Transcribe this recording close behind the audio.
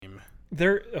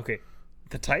They're okay.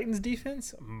 The Titans'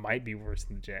 defense might be worse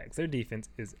than the Jags. Their defense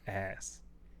is ass.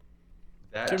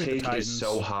 That Give me the take is Titans.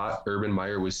 so hot. Urban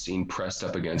Meyer was seen pressed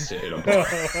up against it in a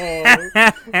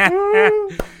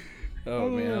Oh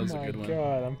man, that was a my good one.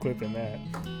 God, I'm clipping that.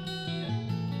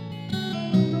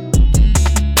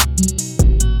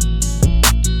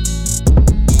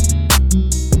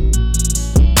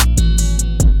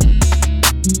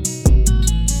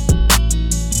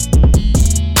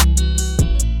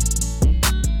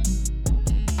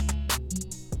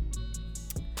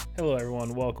 Hello,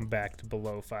 everyone. Welcome back to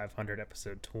Below 500,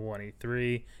 episode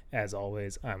 23. As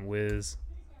always, I'm Wiz.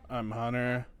 I'm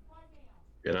Hunter.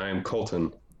 and I am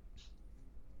Colton.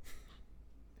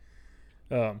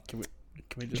 Can Can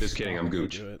we Just kidding, stop I'm and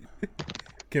Gooch. redo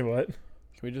it? what? Can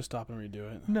we just stop and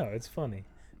redo it? No, it's funny.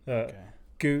 Okay.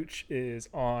 Gooch is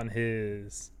on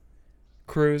his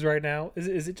cruise right now.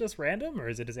 Is it just random, or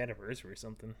is it his anniversary or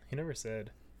something? He never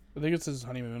said. I think it's his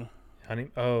honeymoon.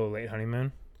 Late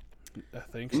honeymoon. I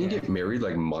think Didn't so. you get married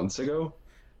like months ago?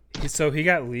 So he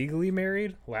got legally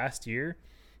married last year,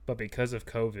 but because of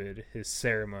COVID, his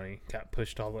ceremony got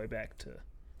pushed all the way back to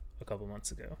a couple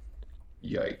months ago.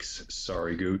 Yikes.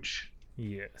 Sorry, Gooch.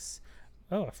 Yes.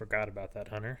 Oh, I forgot about that,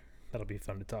 Hunter. That'll be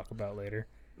fun to talk about later.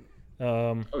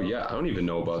 Oh, yeah, I don't even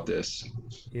know about this.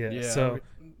 Yeah. So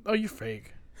Oh, you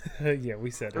fake. yeah, we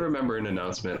said I it. remember an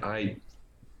announcement.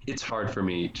 It's hard for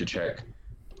me to check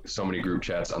so many group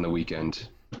chats on the weekend.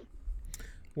 I'll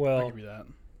Well, give you that.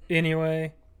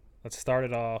 anyway, let's start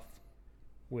it off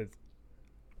with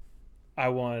I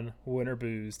won Winner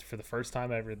Boozed for the first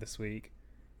time ever this week.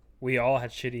 We all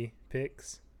had shitty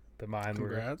picks, but mine were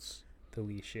Congrats. the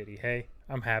least shitty. Hey,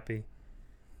 I'm happy.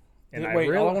 And Wait,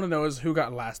 all I I want to know is who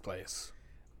got last place.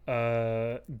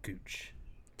 Gooch.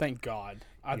 Thank God.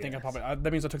 I think I Yes. probably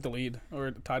that means I took the lead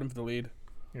or tied him for the lead.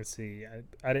 Let's see.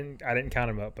 I didn't count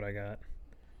him up, but I got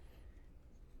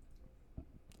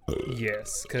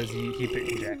yes, because he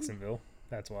picked Jacksonville.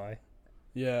 That's why.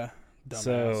 Yeah. Dumbass.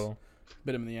 So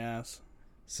Bit him in the ass.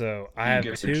 I You have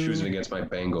get for choosing two. against my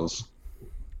Bengals.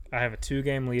 I have a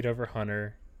 2-game lead over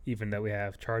Hunter, even though we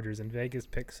have Chargers and Vegas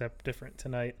picks up different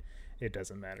tonight. It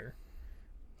doesn't matter.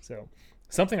 So,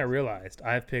 something I realized,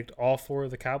 I've picked all 4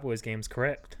 of the Cowboys games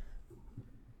correct.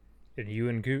 And you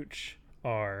and Gooch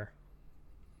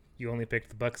you only picked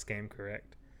the Bucks game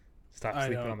correct. Stop I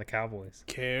sleeping don't on the Cowboys.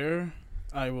 Care.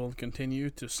 I will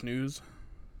continue to snooze.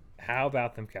 How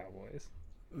about them Cowboys?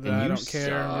 That I you don't care.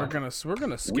 suck. We're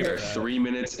gonna skip We are that. 3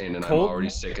 minutes in, and Colton- I'm already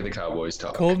sick of the Cowboys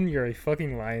talk. Colton, you're a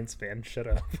fucking Lions fan. Shut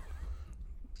up.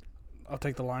 I'll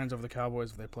take the Lions over the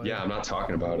Cowboys if they play. Yeah, I'm not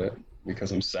talking about it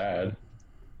because I'm sad.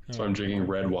 That's why I'm drinking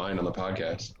red wine on the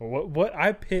podcast. What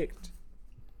I picked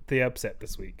the upset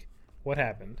this week. What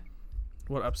happened?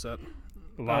 What upset? Oh,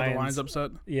 the Lions. Lions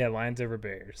upset. Yeah, Lions over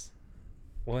Bears.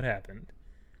 What happened?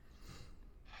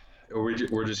 We're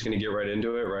just going to get right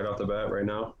into it right off the bat right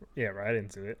now. Yeah, right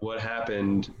into it. What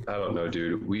happened? I don't know,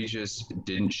 dude. We just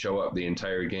didn't show up the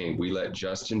entire game. We let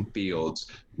Justin Fields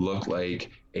look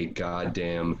like a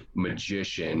goddamn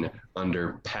magician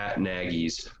under Pat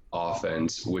Nagy's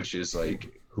offense, which is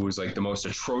who is the most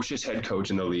atrocious head coach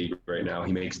in the league right now.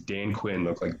 He makes Dan Quinn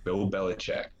look like Bill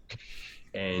Belichick.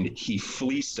 And he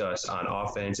fleeced us on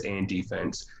offense and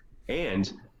defense.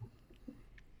 And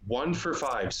 1 for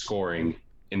 5 scoring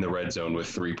in the red zone with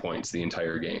 3 points the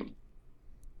entire game.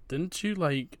 Didn't you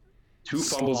 2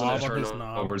 fumbles and a slob on his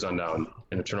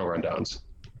knob? turnover on downs.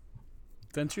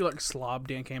 Didn't you slob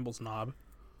Dan Campbell's knob?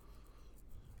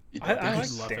 I think like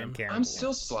he'd love Dan him. Campbell. I'm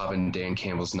still slobbing Dan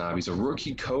Campbell's knob. He's a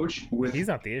rookie coach with He's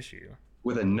not the issue.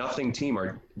 a nothing team.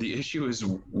 The issue is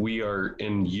we are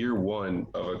in year 1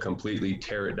 of a completely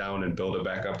tear it down and build it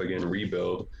back up again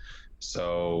rebuild.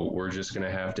 So we're just going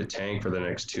to have to tank for the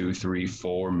next 2, 3,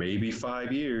 4, maybe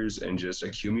 5 years and just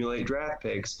accumulate draft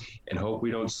picks and hope we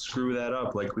don't screw that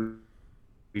up like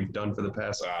we've done for the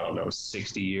past,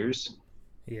 60 years.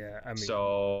 Yeah, I mean,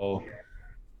 So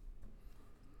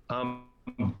I'm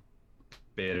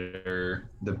bitter.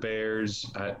 The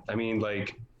Bears, I mean,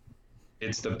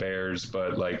 it's the Bears,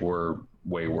 but we're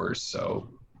way worse. So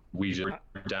we just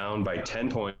down by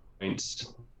 10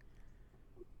 points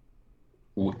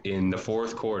in the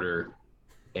fourth quarter,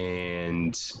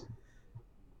 and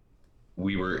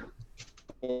we were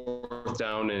 4th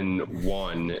down and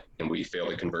 1, and we failed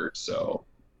to convert. So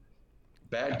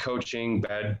bad coaching,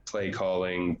 bad play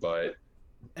calling, but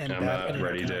And I'm bad not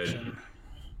internet ready to- connection.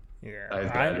 yeah. I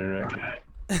have bad internet.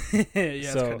 Yeah,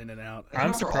 it's So- cutting in and out. I'm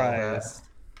After all that- surprised.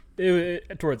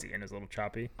 Towards the end is a little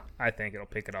choppy. I think it'll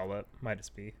pick it all up. Might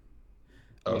just be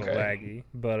a little Okay. laggy,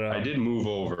 but I did move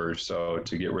over, so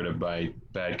to get rid of my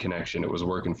bad connection. It was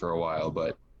working for a while,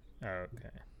 but Oh,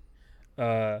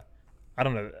 okay. I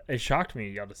don't know. It shocked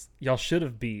me. Y'all should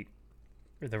have beat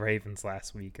the Ravens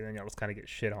last week, and then y'all just kind of get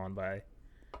shit on by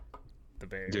the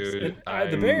Bears. Dude,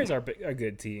 The Bears are a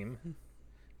good team.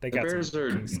 They The got Bears some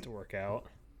are- things to work out.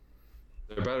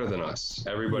 They're better than us.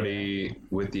 Everybody,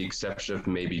 with the exception of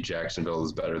maybe Jacksonville,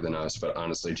 is better than us. But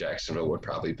honestly, Jacksonville would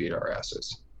probably beat our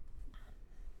asses.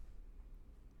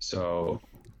 So,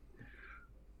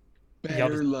 Y'all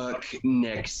better just- luck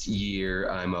next year.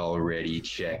 I'm already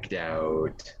checked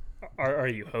out. Are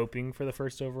you hoping for the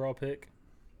first overall pick?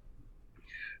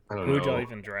 I don't Who would y'all know.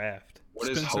 even draft? What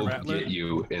does Spencer hope Rattler? get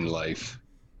you in life?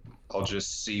 I'll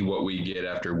just see what we get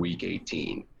after week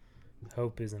 18.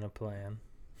 Hope isn't a plan.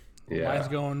 Yeah. Mine's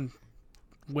going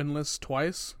winless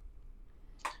twice.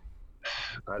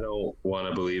 I don't want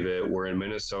to believe it. We're in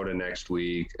Minnesota next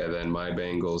week, and then my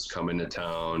Bengals come into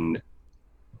town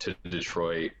to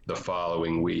Detroit the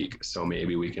following week. So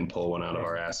maybe we can pull one out of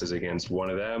our asses against one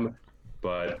of them,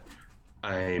 but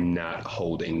I'm not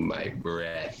holding my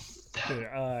breath. Dude,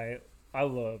 I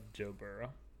love Joe Burrow.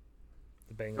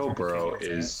 The Bengals. Joe are Burrow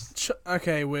kicking his is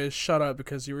Okay, Wiz, shut up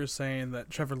because you were saying that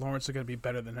Trevor Lawrence is going to be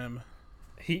better than him. ass.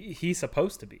 He's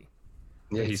supposed to be.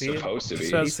 yeah, he's See, supposed to be.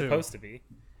 Says He's who? supposed to be.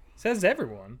 Says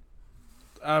everyone.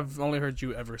 I've only heard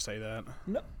you ever say that.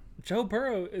 No, Joe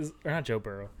Burrow is or not Joe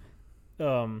Burrow.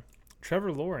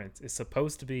 Trevor Lawrence is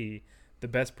supposed to be the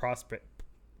best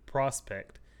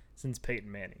prospect since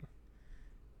Peyton Manning.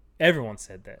 Everyone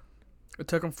said that. It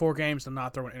took him 4 games to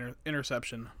not throw an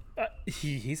interception.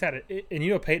 He's had it, and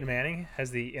you know Peyton Manning has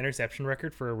the interception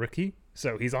record for a rookie,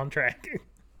 so he's on track.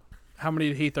 How many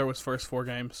did he throw his first 4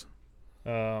 games?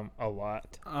 A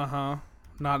lot.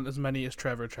 Not as many as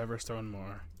Trevor. Trevor's throwing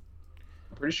more.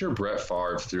 I'm pretty sure Brett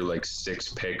Favre threw like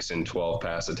 6 picks and 12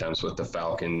 pass attempts with the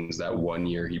Falcons that one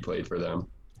year he played for them.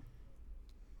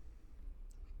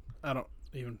 I don't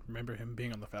even remember him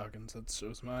being on the Falcons. That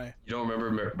shows my. You don't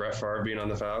remember Brett Favre being on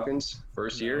the Falcons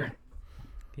first year?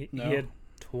 He No. had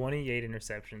 28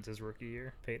 interceptions his rookie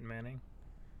year, Peyton Manning.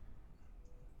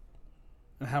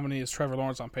 And how many is Trevor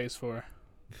Lawrence on pace for?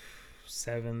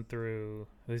 7 through.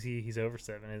 He's over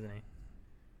 7, isn't he?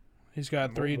 He's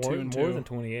got 3, more, 2, and 2. More than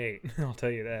 28. I'll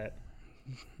tell you that.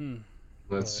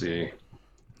 Let's see.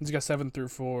 He's got 7 through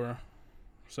 4.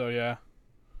 So yeah.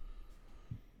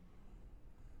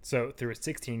 So through a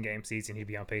 16-game season, he'd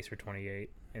be on pace for 28,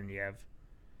 and you have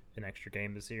an extra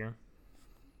game this year.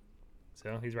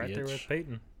 So he's right there with Bitch.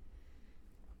 Peyton.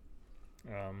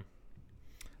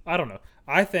 I don't know.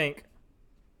 I think.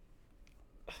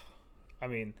 I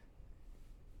mean,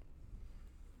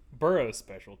 Burrow's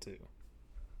special too.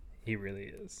 He really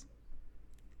is.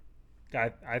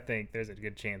 I think there's a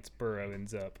good chance Burrow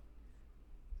ends up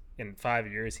in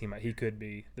 5 years. He could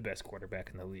be the best quarterback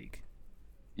in the league.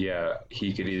 Yeah,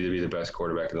 he could either be the best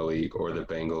quarterback in the league or the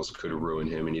Bengals could ruin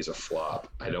him and he's a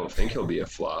flop. I don't think he'll be a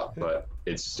flop, but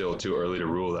it's still too early to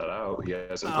rule that out. He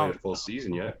hasn't played a full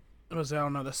season yet. It was, I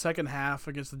don't know, the second half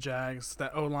against the Jags,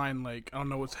 that O-line, like, I don't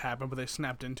know what's happened, but they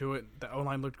snapped into it. The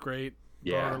O-line looked great.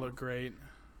 Yeah. Burrow looked great.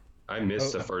 I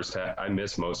missed the first half. I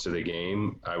missed most of the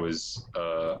game. I was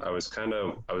out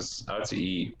to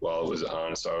eat while it was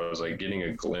on, so I was like getting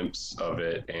a glimpse of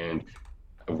it, and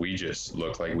we just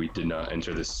looked like we did not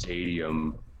enter the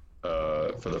stadium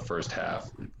for the first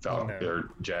half.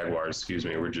 Or Jaguars, excuse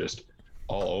me, were just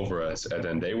all over us, and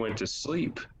then they went to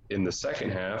sleep in the second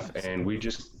half, and we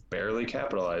just barely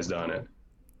capitalized on it.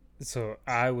 So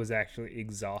I was actually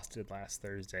exhausted last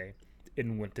Thursday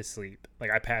and went to sleep. Like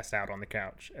I passed out on the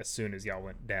couch as soon as y'all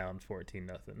went down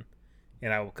 14-0.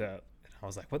 And I woke up and I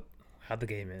was like, "What? How'd the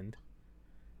game end?"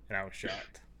 And I was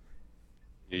shocked.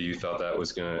 You thought it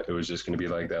was just gonna be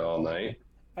like that all night?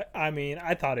 I mean,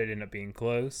 I thought it ended up being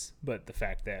close, but the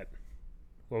fact that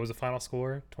what was the final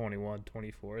score?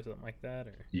 21-24, something like that,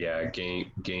 or Yeah,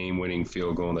 game winning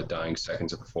field goal in the dying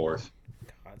seconds of the fourth.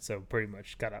 God, so pretty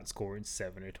much got outscored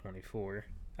 7-24.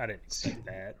 I didn't expect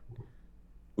that.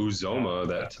 Uzoma,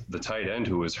 that the tight end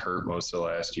who was hurt most of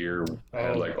last year,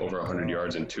 had like over 100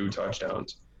 yards and 2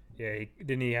 touchdowns. Yeah,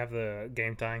 didn't he have the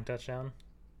game tying touchdown?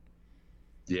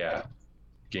 Yeah,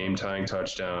 game tying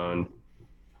touchdown,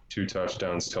 2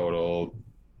 touchdowns total.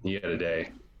 He had a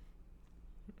day.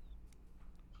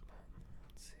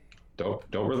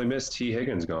 Don't really miss T.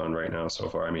 Higgins gone right now so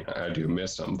far. I mean, I do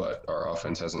miss him, but our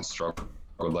offense hasn't struggled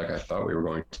like I thought we were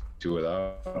going to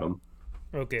without him.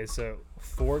 Okay, so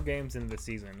 4 games into the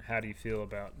season, how do you feel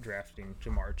about drafting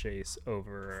Jamar Chase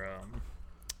over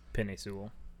Penei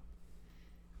Sewell?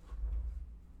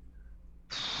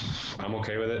 I'm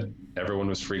okay with it. Everyone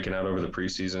was freaking out over the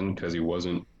preseason because he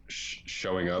wasn't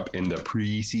showing up in the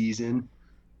preseason.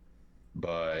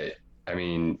 But I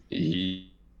mean,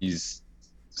 he's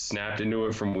snapped into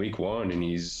it from week one, and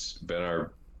he's been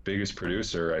our biggest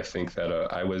producer. I think that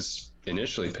I was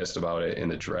initially pissed about it in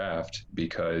the draft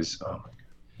because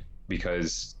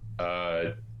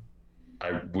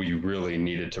we really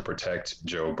needed to protect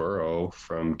Joe Burrow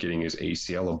from getting his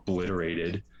ACL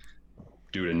obliterated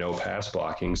due to no pass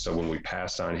blocking. So when we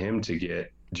passed on him to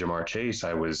get Jamar Chase,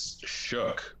 I was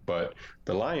shook. But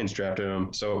the Lions drafted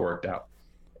him, so it worked out.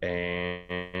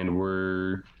 And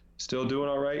we're still doing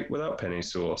all right without Penei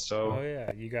Sewell. So Oh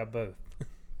yeah, you got both.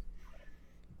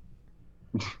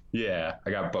 yeah,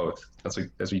 I got both. That's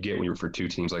what you get when you're for two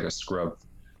teams like a scrub.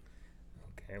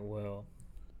 Okay, well,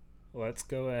 let's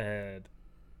go ahead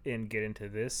and get into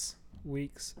this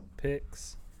week's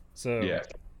picks. So Yeah.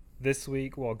 this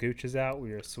week, while Gooch is out,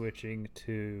 we are switching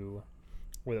to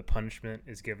where the punishment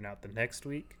is given out the next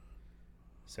week.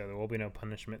 So there will be no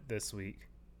punishment this week.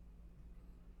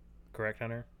 Correct,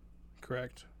 Hunter?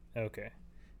 Correct. Okay.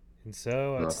 And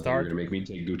so You're let's start. gonna make me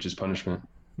take Gooch's punishment.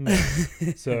 No.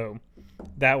 So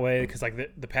that way, because like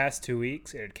the past 2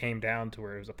 weeks, it came down to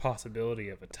where it was a possibility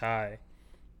of a tie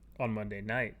on Monday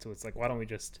night. So it's like, why don't we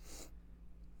just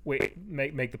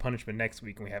make the punishment next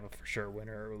week and we have a for sure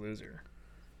winner or loser?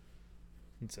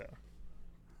 And so,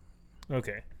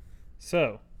 okay.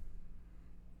 So,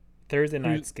 Thursday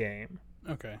night's game.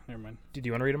 Okay, never mind. Did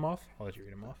you want to read them off? I'll let you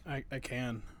read them off. I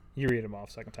can. You read them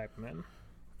off so I can type them in.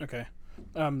 Okay.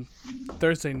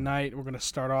 Thursday night, we're going to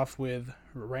start off with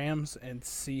Rams and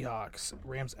Seahawks.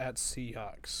 Rams at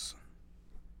Seahawks.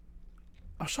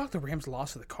 I'm shocked the Rams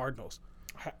lost to the Cardinals.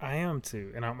 I am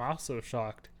too. And I'm also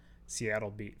shocked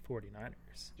Seattle beat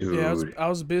 49ers. Dude. Yeah, I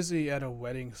was busy at a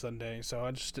wedding Sunday, so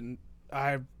I just didn't.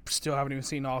 I still haven't even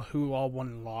seen who all won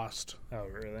and lost. Oh,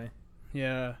 really?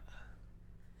 Yeah.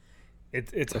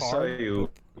 It's I saw hard. you.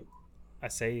 I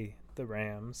say the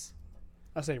Rams.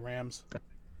 I say Rams.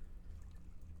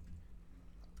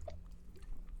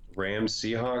 Rams,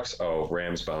 Seahawks. Oh,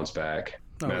 Rams bounce back.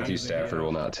 Oh, Matthew easy, Stafford yeah.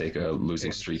 will not take a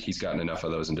losing streak. He's gotten enough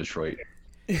of those in Detroit.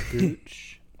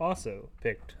 Gooch also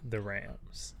picked the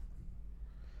Rams.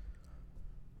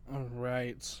 All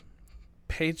right.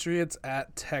 Patriots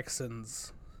at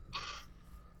Texans.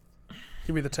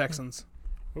 Give me the Texans.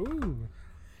 Ooh.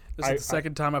 This is the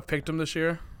second time I've picked them this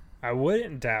year. I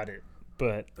wouldn't doubt it,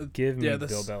 but give me yeah, Bill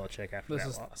this- Belichick after this that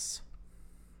is- loss.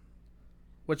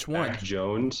 Which one? Mac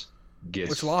Jones gets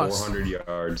Which loss? 400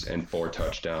 yards and 4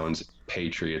 touchdowns.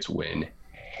 Patriots win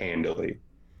handily.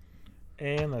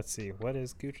 And let's see, what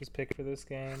is Gooch's pick for this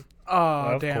game?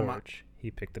 Oh, of damn. course,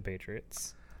 he picked the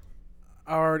Patriots.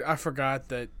 I forgot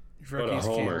that a rookies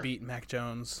homer. can't beat Mac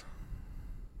Jones.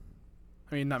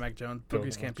 I mean, not Mac Jones. Bill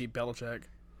Rookies can't beat Belichick.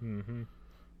 Mm-hmm.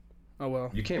 Oh,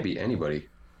 well. You can't beat anybody.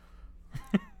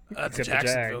 That's the Except the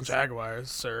Jacksonville Jags.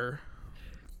 Jaguars, sir.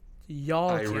 Y'all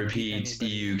I can't beat repeat, anybody.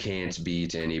 you can't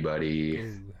beat anybody.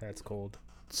 Ooh, that's cold.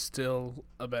 Still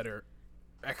a better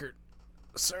record,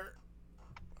 sir.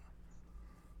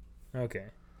 Okay.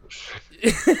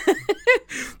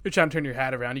 You're trying to turn your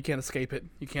hat around. You can't escape it.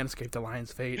 You can't escape the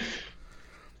Lions' fate.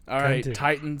 All right, Continue.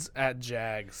 Titans at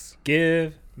Jags.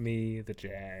 Give me the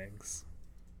Jags.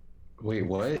 Wait,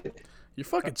 what? You're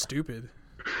fucking stupid.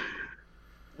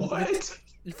 What?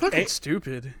 You're fucking Hey.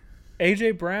 stupid.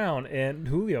 AJ Brown and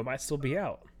Julio might still be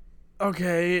out.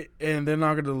 Okay, and they're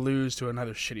not going to lose to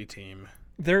another shitty team.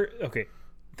 They're okay.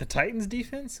 The Titans'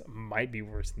 defense might be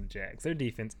worse than the Jags. Their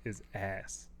defense is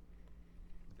ass.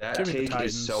 That Give me the take is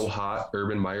Titans. so hot.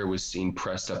 Urban Meyer was seen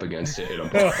pressed up against it in a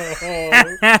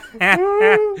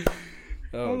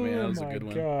Oh, man, that was a my good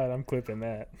one. God, I'm clipping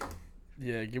that.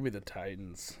 Yeah, give me the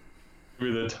Titans.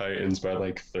 with the Titans by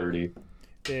like 30.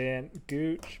 And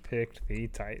Gooch picked the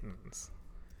Titans.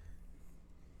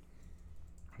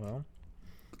 Well,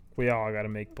 we all got to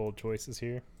make bold choices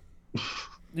here.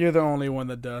 You're the only one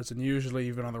that does, and usually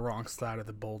even on the wrong side of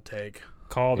the bold take.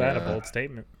 Call that a Yeah. bold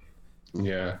statement.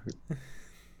 Yeah.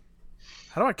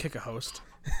 How do I kick a host?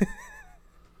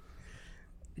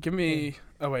 Give me.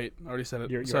 Oh wait, I already said it.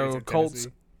 You already So said Colts,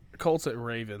 Tennessee. Colts at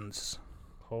Ravens.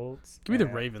 Colts. Give me the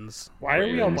at- Ravens. Why are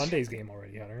we on Ravens. Monday's game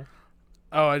already, Hunter?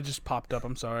 Oh, it just popped up.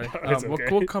 I'm sorry. It's okay.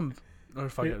 We'll come. Oh,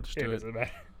 fuck it. Just It do it. doesn't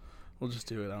matter. We'll just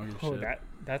do it. I don't give a Oh, shit.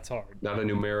 that's hard. Not a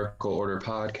numerical order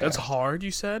podcast. That's hard.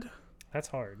 You said. That's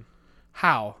hard.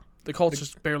 How? The Colts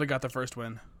just barely got the first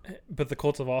win. But the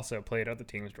Colts have also played other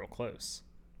teams real close.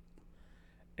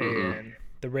 And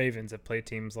the Ravens have played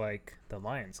teams like the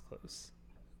Lions close.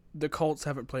 The Colts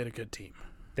haven't played a good team.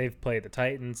 They've played the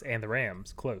Titans and the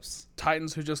Rams close.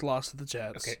 Titans who just lost to the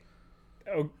Jets. Okay.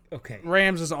 Oh, okay.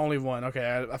 Rams is the only one.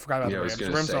 Okay, I forgot about Yeah, I the was Rams.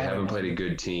 going to Rams say, the only haven't one. played a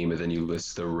good team, and then you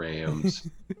list the Rams.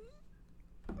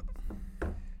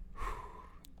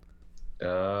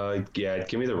 Yeah,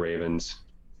 give me the Ravens.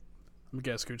 Let me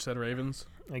guess. Gooch said Ravens.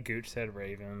 And Gooch said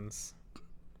Ravens.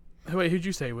 Hey, wait, who'd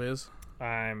you say, Wiz?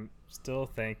 I'm still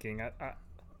thinking.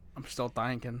 I'm still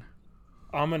thinking.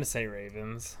 I'm gonna say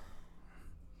Ravens.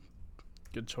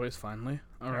 Good choice, finally.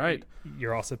 All right.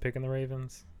 You're also picking the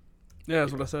Ravens. Yeah,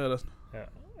 that's what I said. Yeah.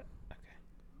 Okay.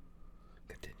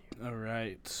 Continue. All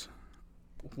right.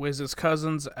 Wiz's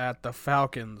cousins at the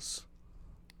Falcons.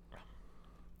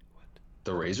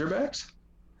 The Razorbacks?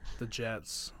 The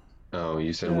Jets. Oh,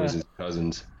 you said Wiz's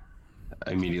cousins.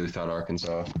 I immediately thought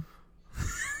Arkansas.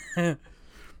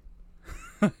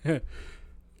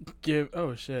 Give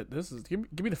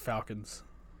me the Falcons.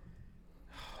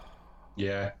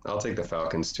 Yeah, I'll take the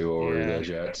Falcons too over Yeah. the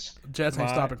Jets. Jets ain't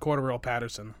stopping Cordero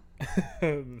Patterson.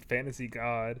 Fantasy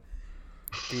God.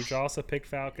 Gooch also picked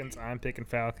Falcons. I'm picking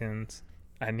Falcons.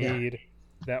 I need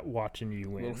that watching you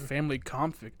win. Little family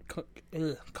conflict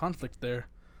there.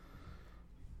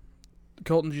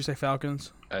 Colton, did you say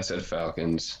Falcons? I said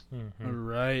Falcons. Mm-hmm. All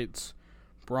right.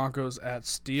 Broncos at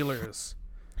Steelers.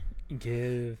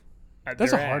 Give.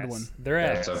 That's their a hard ass. one. Their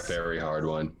That's ass. a very hard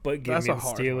one. But give That's me a the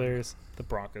hard Steelers. The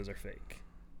Broncos are fake.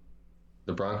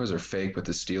 The Broncos are fake, but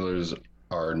the Steelers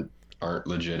aren't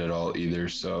legit at all either.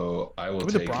 So I will Give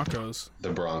me take the Broncos. the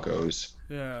Broncos.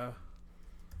 Yeah.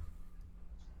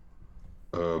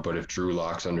 But if Drew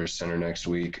Lock's under center next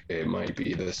week, it might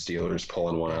be the Steelers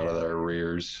pulling one out of their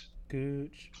rears.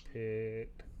 Gooch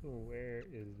picked. Where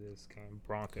is this game?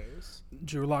 Broncos.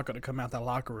 Drew Lock got to come out that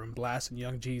locker room blasting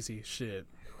Young Jeezy. Shit.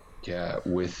 Yeah,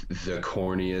 with the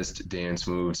corniest dance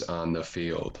moves on the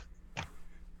field.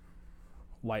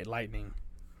 White Lightning.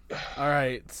 All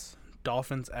right.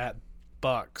 Dolphins at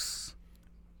Bucks.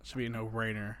 Should be a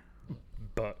no-brainer.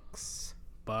 Bucks.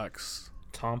 Bucks.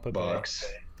 Tampa Bucks.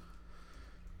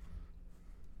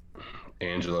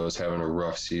 Angelo's having a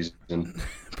rough season.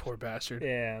 Poor bastard.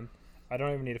 Bay. And I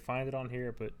don't even need to find it on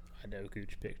here, but I know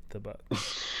Gooch picked the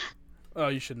Bucks. Oh,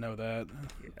 you should know that.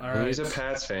 All Well, right. he's a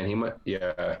Pats fan. He might.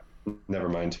 Yeah. Never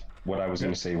mind. What I was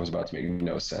going to say was about to make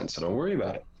no sense. So don't worry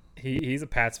about it. He's a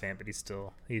Pats fan, but he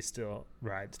still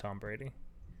rides Tom Brady.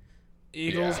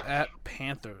 Eagles at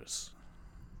Panthers.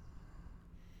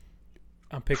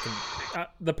 I'm picking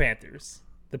the Panthers.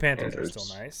 The Panthers are Panthers.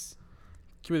 still nice.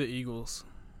 Give me the Eagles.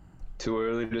 Too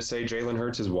early to say Jalen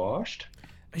Hurts is washed?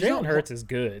 He's Jalen not Hurts is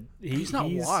good. He's not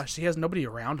washed. He has nobody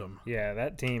around him. Yeah,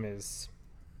 that team is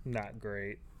not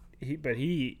great. But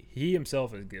he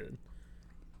himself is good.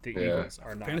 The Yeah. Eagles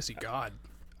are not. Fantasy God.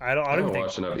 I don't haven't think.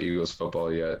 watched enough Eagles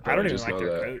football yet. But I don't even just like know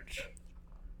their that. coach.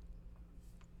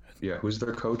 Yeah, who's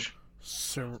their coach?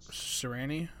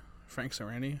 Sereni? Frank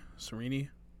Sereni? Serini?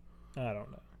 I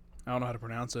don't know. I don't know how to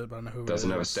pronounce it, but I know who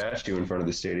Doesn't it have a is. statue in front of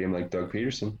the stadium like Doug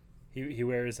Peterson. He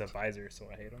wears a visor, so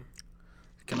I hate him.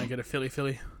 Can I get a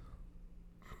Philly?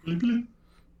 All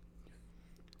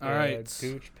Uh, right.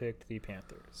 Gooch picked the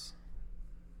Panthers.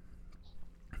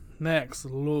 Next.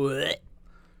 The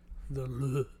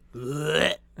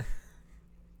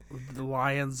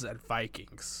Lions at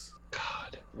Vikings.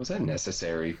 God, was that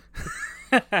necessary?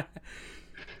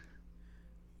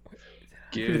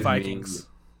 Give The Vikings. me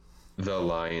the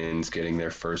Lions getting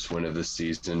their first win of the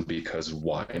season because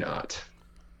why not?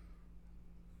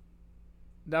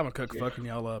 Dalvin Cook fucking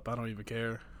y'all up. I don't even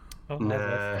care. Oh,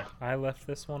 Nah. I left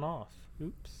this one off.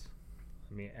 Oops.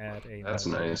 Let me add a. That's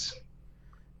note. nice.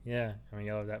 Yeah, I mean,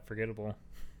 y'all have that forgettable.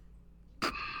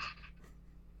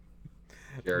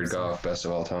 Jared Goff, best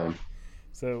of all time.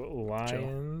 So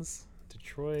Lions,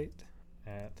 Detroit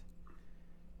at.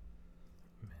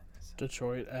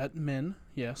 Detroit at Min.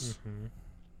 Yes. Mm-hmm.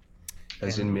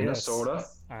 As in Minnesota?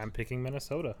 I'm picking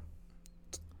Minnesota.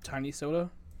 Tiny soda.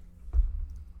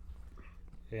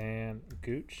 And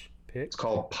Gooch It's picked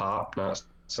called pop, not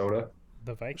soda.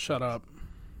 the Vikings. Shut up.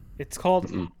 It's called.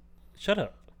 Mm-mm. Shut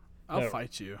up. I'll No.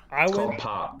 fight you. I It's called went.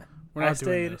 pop. We're not I doing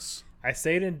stayed- this. I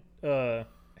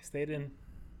stayed in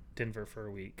Denver for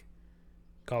a week.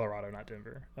 Colorado, not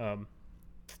Denver.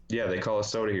 Yeah, they call us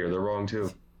soda here. They're wrong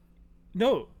too.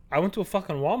 No, I went to a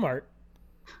fucking Walmart,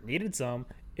 needed some,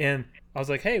 and I was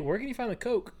like, "Hey, where can you find the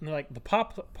Coke?" And they're like, "The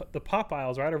pop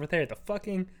aisle's right over there." The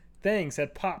fucking thing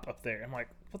said "pop" up there. I'm like,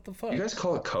 "What the fuck?" You guys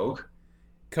call it Coke?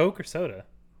 Coke or soda?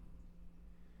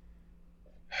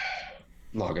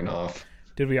 Logging off.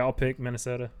 Did we all pick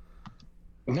Minnesota?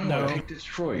 No, No. I picked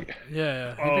Detroit.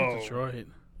 Yeah, he Oh. picked Detroit.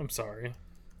 I'm sorry.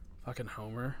 Fucking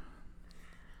Homer.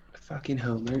 Fucking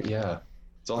Homer. Yeah.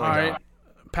 That's all All I right.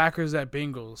 got. Packers at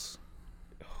Bengals.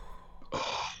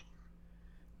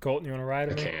 Colton, you want to ride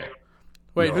I with me? can't.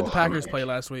 Wait, No, who'd the Packers Homer. play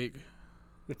last week?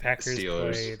 The Packers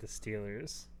Steelers. play the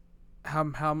Steelers. How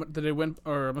much did they win?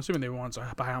 Or I'm assuming they won. So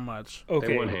by how much? Okay,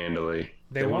 They won handily.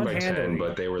 They won by handily, 10,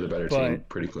 but they were the better but team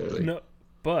pretty clearly. no,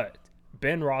 but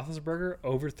Ben Roethlisberger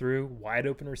overthrew wide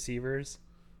open receivers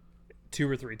 2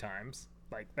 or 3 times.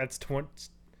 Like that's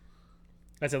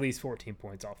That's at least 14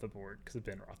 points off the board because of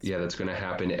Ben Roethlisberger. Yeah, that's going to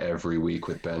happen every week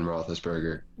with Ben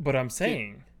Roethlisberger. But I'm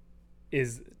saying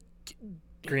is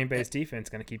Green Bay's defense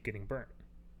going to keep getting burnt.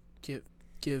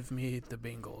 Give me the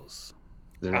Bengals.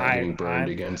 They're not getting burned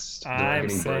against. They're not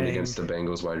getting burned against the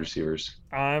Bengals wide receivers.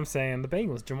 I'm saying the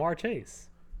Bengals. Jamar Chase.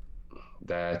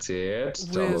 That's it.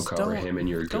 Double cover him, and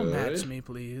you're don't good. Don't match me,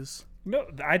 please. No,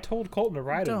 I told Colton to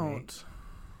ride on me. Don't.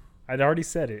 I'd already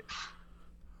said it.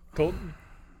 Colton,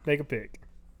 make a pick.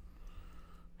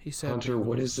 He said, Hunter,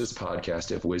 what is this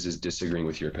podcast if Wiz is disagreeing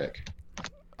with your pick?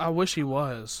 I wish he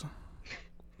was.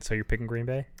 So you're picking Green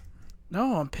Bay?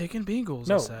 No, I'm picking Bengals.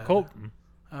 No, I said. Colton.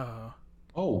 Oh,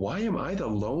 why am I the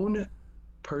lone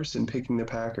person picking the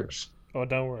Packers? Oh,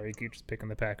 don't worry. You keep just picking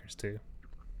the Packers, too.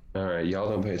 All right, y'all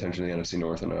don't pay attention to the NFC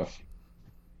North enough.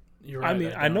 You're right, I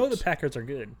mean, I know the Packers are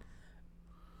good.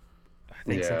 I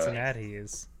think Yeah. Cincinnati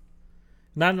is.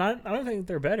 I don't think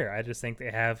they're better. I just think they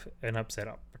have an upset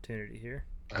opportunity here.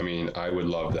 I mean, I would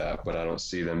love that, but I don't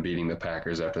see them beating the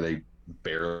Packers after they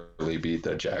barely beat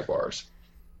the Jaguars.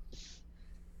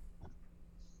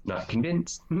 Not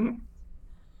convinced.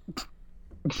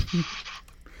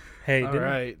 Hey, All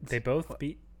right. they both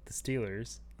beat the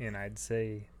Steelers, and I'd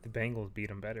say the Bengals beat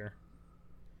them better.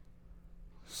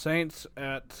 Saints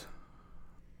at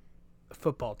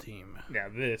football team. Yeah,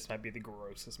 this might be the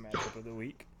grossest matchup of the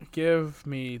week. Give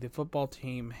me the football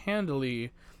team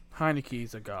handily.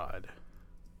 Heineke's a god.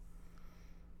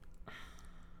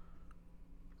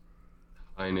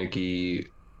 Heineke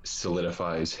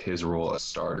solidifies his role as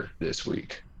starter this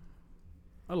week.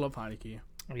 I love Heineke.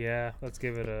 Yeah, let's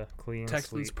give it a clean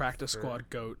Texans sweep practice for squad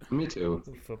goat. Me too.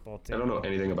 the football I team. don't know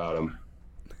anything about him.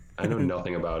 I know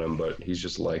nothing about him, but he's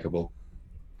just likable.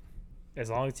 As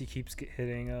long as he keeps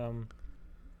hitting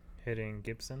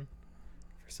Gibson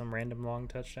for some random long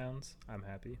touchdowns, I'm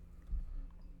happy.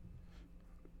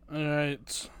 All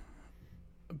right.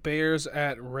 Bears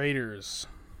at Raiders.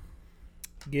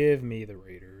 Give me the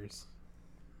Raiders.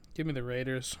 Give me the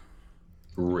Raiders.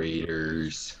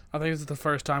 Raiders. I think this is the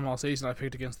first time all season I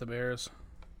picked against the Bears.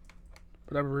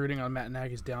 But I'm rooting on Matt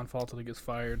Nagy's downfall till he gets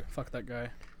fired. Fuck that guy.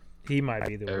 He might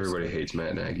be the worst. Everybody hates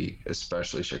Matt Nagy,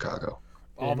 especially Chicago.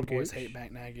 All the Ben boys Gooch. hate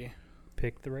Matt Nagy.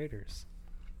 Pick the Raiders.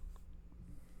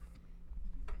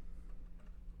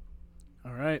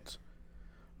 All right.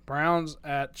 Browns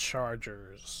at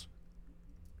Chargers.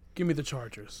 Give me the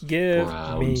Chargers. Give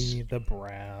Browns. me the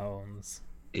Browns.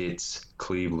 It's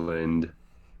Cleveland.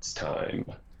 It's time.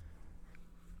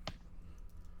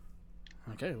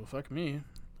 Okay, well, fuck me.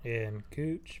 And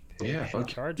Gooch. Pick Yeah, the fuck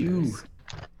Chargers. you.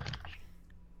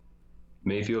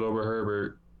 Mayfield over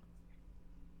Herbert.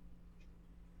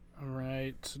 All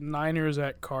right. Niners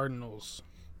at Cardinals.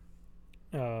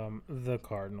 The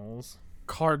Cardinals.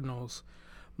 Cardinals.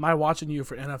 My watching you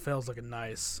for NFL's looking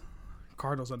nice.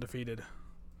 Cardinals undefeated.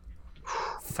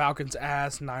 Falcons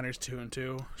ass. Niners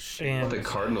 2-2. Shit. And The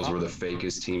Cardinals were the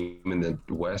fakest team in the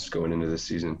West going into this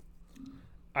season.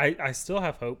 I still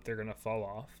have hope they're gonna fall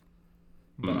off,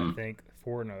 but I Mhm. think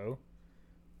 4-0.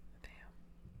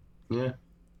 Yeah,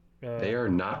 they are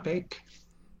not fake.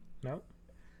 No,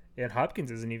 and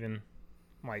Hopkins isn't even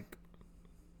like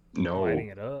No, lighting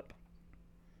it up.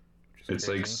 which is it's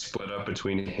like crazy. split up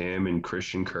between him and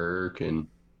Christian Kirk, and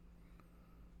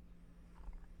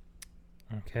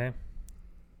Okay.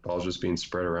 ball's just being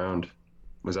spread around.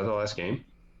 Was that the last game?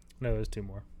 No, there's 2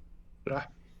 more. Ah.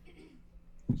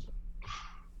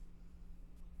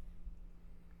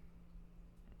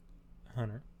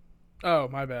 Hunter. Oh,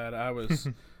 my bad. I was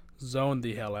zoned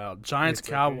the hell out. Giants It's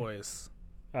okay. Cowboys.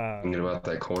 Thinking about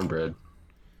that cornbread.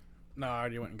 No, I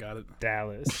already went and got it.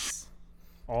 Dallas.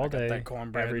 All I got day, that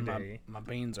cornbread. every and day. My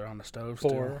beans are on the stove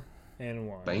still.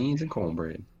 4-1. Beans and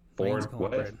cornbread. Beans and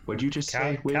What? cornbread. What'd you just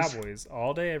say, Wiz? Cowboys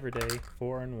all day, every day.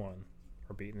 4-1.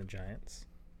 Are beating the Giants.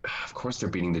 Of course they're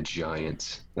beating the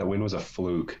Giants. That win was a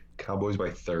fluke. Cowboys by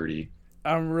 30.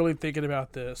 I'm really thinking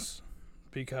about this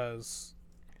because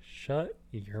Shut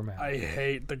your mouth. I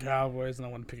hate the Cowboys and I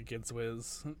want to pick against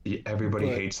Wiz. Everybody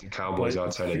But- hates the Cowboys but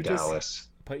outside you of just- Dallas.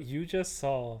 But you just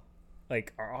saw,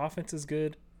 like, our offense is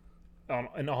good,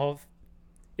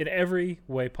 in every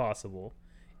way possible,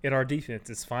 and our defense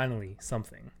is finally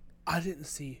something. I didn't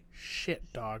see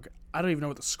shit, dog. I don't even know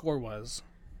what the score was.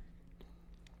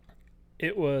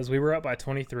 We were up by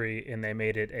 23, and they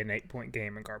made it an 8-point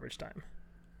game in garbage time.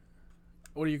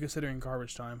 What are you considering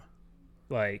garbage time?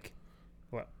 Like,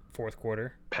 what, fourth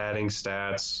quarter. Padding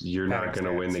stats. You're not Padding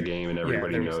going to win the stats. game, and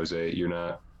everybody there was- knows it. You're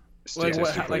not Like what?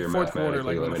 statistically Like or fourth quarter,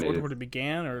 mathematically like when the fourth eliminated. quarter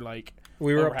began, or like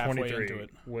We were over up halfway 23 into it.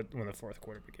 when the fourth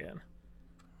quarter began.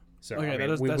 So Okay, I mean,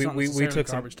 that's we not we necessarily took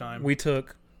garbage time. we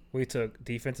took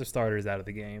defensive starters out of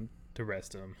the game to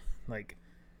rest them. Like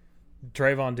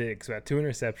Trayvon Diggs, who had 2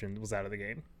 interceptions, was out of the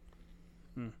game.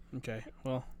 Okay,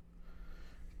 well,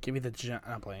 give me the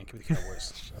I'm playing. Give me the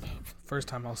Cowboys. First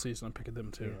time all season, I'm picking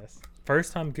them too. Yes.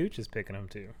 First time Gooch is picking them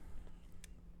too.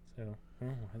 So,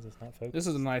 has this not focused? This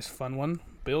is a nice, fun one.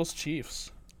 Bills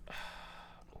Chiefs.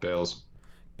 Bills.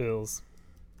 Bills.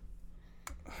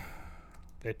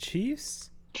 The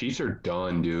Chiefs? Chiefs are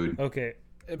done, dude. Okay.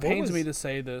 It What pains was- me to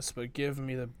say this, but give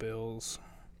me the Bills.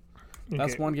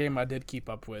 That's okay. one game I did keep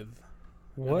up with.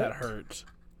 And What? that hurt.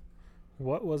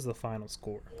 What was the final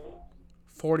score?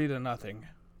 40-0.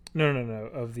 No,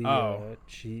 of the Oh.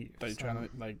 Chiefs. Thought you're trying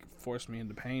to like force me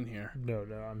into pain here. No,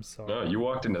 I'm sorry. No, you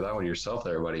walked into that one yourself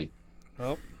there, buddy.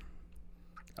 Well,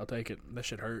 I'll take it. That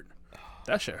shit hurt.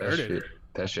 That shit That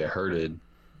hurted. shit hurted.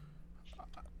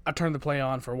 I turned the play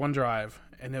on for one drive,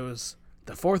 and it was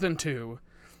the 4th and 2,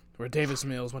 where Davis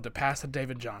Mills went to pass to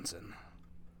David Johnson.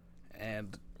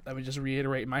 And let me just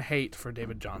reiterate my hate for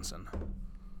David Johnson.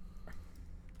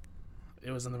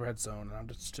 It was in the red zone, and I'm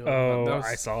just still. Oh, that was-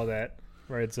 I saw that.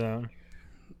 Red zone.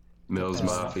 Mills Yes.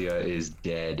 Mafia is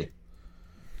dead.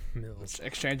 Mills.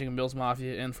 exchanging Bills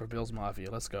Mafia in for Bills Mafia.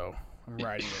 Let's go. I'm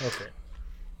riding it. Okay.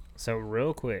 So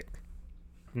real quick,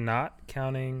 not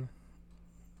counting.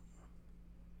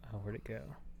 Oh, where'd it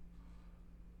go?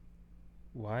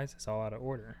 Why is this all out of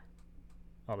order?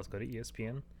 I'll just go to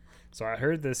ESPN. So I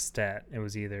heard this stat. It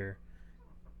was either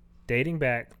dating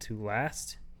back to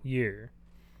last year,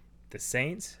 the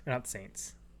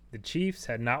Chiefs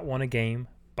had not won a game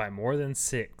by more than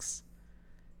 6,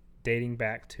 dating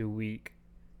back to week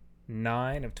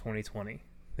 9 of 2020.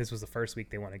 This was the first week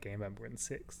they won a game by more than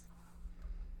 6.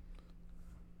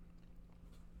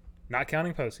 Not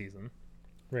counting postseason,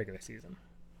 regular season.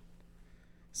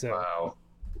 So Wow.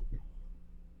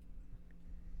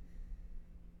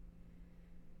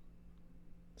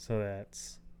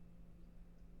 that's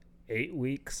 8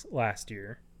 weeks last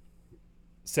year.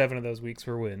 7 of those weeks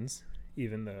were wins,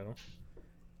 and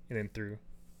then through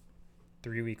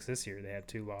 3 weeks this year, they had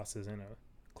 2 losses and a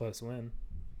close win.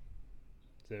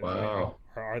 So Wow.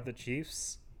 are the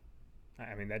Chiefs?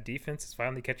 I mean, that defense is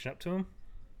finally catching up to them.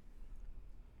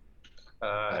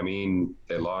 I mean,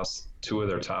 they lost 2 of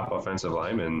their top offensive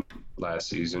linemen last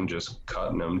season, just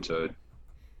cutting them to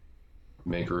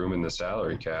make room in the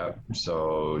salary cap.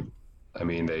 So, I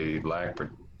mean, they lack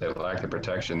the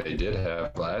protection they did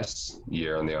have last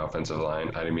year on the offensive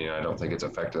line. I mean, I don't think it's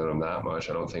affected them that much.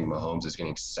 I don't think Mahomes is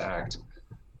getting sacked,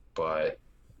 but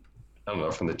I don't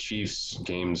know. From the Chiefs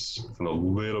games, from the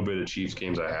little bit of Chiefs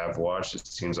games I have watched, it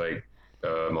seems like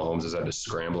Mahomes has had to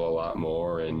scramble a lot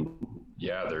more, and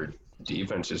yeah, their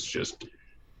defense is just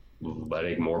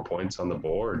letting more points on the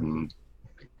board, and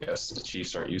I guess the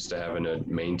Chiefs aren't used to having to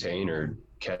maintain or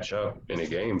catch up in a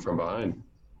game from behind.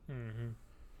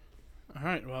 All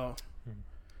right, well,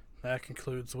 that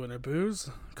concludes Winter Booze.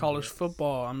 College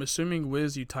football. I'm assuming,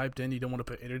 Wiz, you typed in you don't want to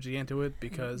put energy into it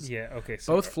because Yeah, okay.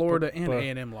 So both Florida and but-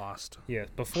 A&M lost. Yeah,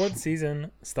 before the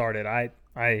season started, I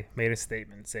made a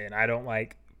statement saying I don't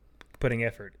like putting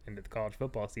effort into the college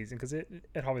football season because it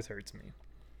always hurts me.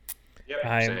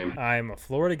 Yeah, same. I'm a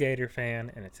Florida Gator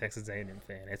fan and a Texas A&M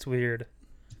fan. It's weird.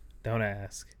 Don't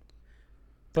ask. I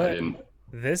But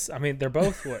didn't. they're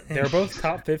both what? They're both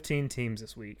top 15 teams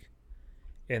this week.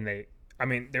 And they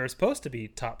were supposed to be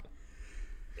top.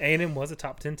 A&M was a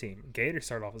top 10 team. Gators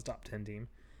started off as top 10 team,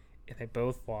 and they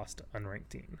both lost to unranked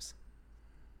teams.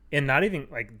 And not even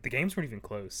the games weren't even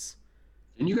close.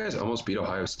 Didn't you guys almost beat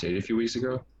Ohio State a few weeks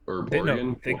ago? Or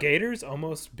Oregon? The Gators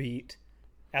almost beat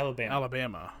Alabama.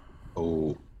 Alabama.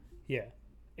 Oh, Yeah.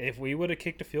 If we would have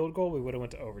kicked a field goal, we would have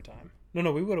went to overtime.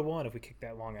 No, we would have won if we kicked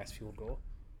that long ass field goal.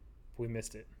 We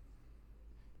missed it.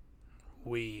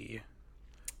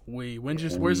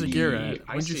 Where's the gear at?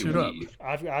 I When'd you say suit up? we.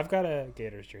 I've got a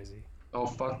Gators jersey. Oh,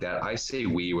 fuck that. I say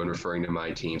we when referring to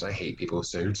my teams. I hate people who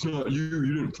say, it's not you.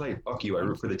 You didn't play. Fuck you. I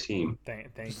root for the team. Thank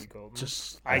you, Golden.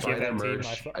 Just I buy give their that team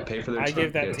merch. my I pay for their I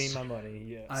give that trinkets. team my money.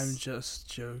 Yes. I'm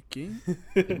just joking.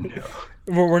 No,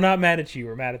 We're not mad at you.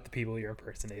 We're mad at the people you're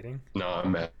impersonating. no,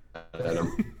 I'm mad at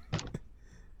them.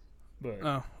 But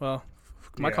Oh, well,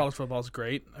 my Yeah. college football's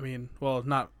great. I mean, well,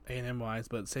 not A&M wise,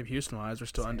 but Save Houston wise, we're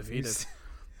still undefeated.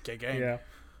 Get game. yeah,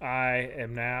 I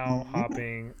am now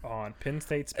hopping on Penn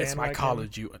State's It's my bandwagon.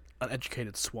 college, you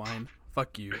uneducated swine.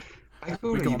 Fuck you. I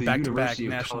go We're to going the back-to-back University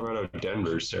of national- Colorado,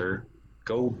 Denver, sir.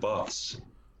 Go Buffs.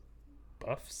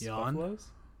 Buffs? Yawn. Buffaloes?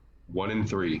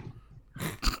 1-3.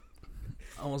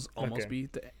 Almost Okay.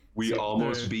 beat the. We So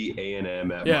almost they're- beat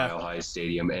A&M at Yeah. Mile High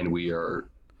Stadium, and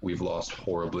we've lost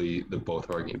horribly both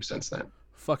of our games since then.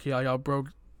 Fuck y'all! Y'all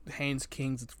broke Haynes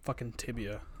King's fucking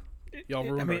tibia. Y'all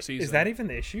ruined our season. Is that even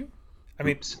the issue? I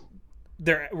mean, Oops.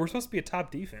 we're supposed to be a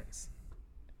top defense.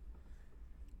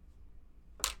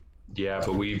 Yeah,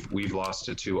 but we've lost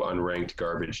to 2 unranked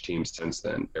garbage teams since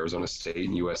then: Arizona State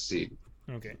and USC.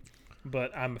 Okay.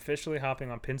 But I'm officially hopping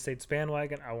on Penn State's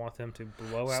bandwagon. I want them to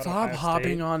blow out Stop Ohio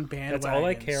hopping State. on bandwagons. That's all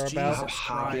I care about. Jesus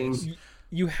Hopping. Christ.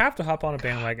 You have to hop on a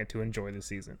bandwagon to enjoy the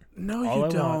season. No, All you I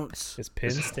don't. want is Penn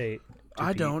State. to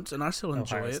I beat don't, and I still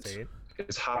enjoy Ohio it. State.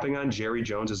 Is hopping on Jerry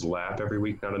Jones's lap every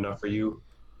week not enough for you?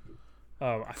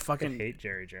 Oh, I fucking Fucking- hate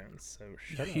Jerry Jones. So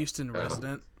shut up. Houston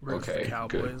resident, root for okay, the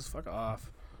Cowboys. good. Fuck off.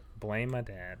 Blame my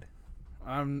dad.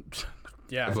 I'm.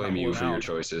 Yeah, I it's not blame you pulling for your out.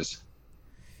 choices.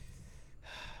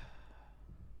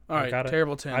 All right,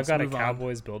 terrible tens. I've got a Move on.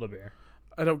 Cowboys Build-A-Bear.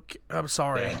 I don't. I'm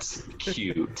sorry. That's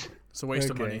cute. It's a waste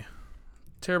of Okay. money.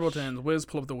 Terrible tens. Wiz,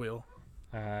 pull up the wheel.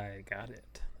 I got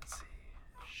it. Let's see.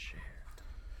 Share.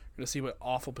 We're gonna see what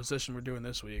awful position we're doing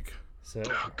this week. So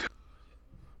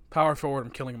Power forward.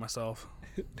 I'm killing myself.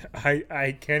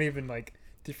 I can't even like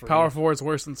differentiate. Power forward's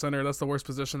worse than center. That's the worst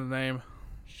position to name.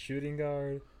 Shooting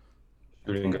guard.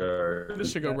 Shooting guard.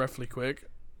 This should go roughly quick.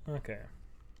 Okay.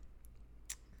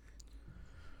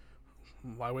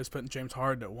 Why was putting James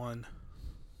Harden at 1?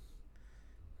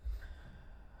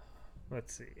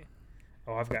 Let's see.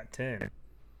 Oh, I've got 10.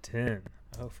 10.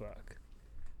 Oh, fuck.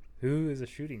 Who is a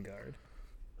shooting guard?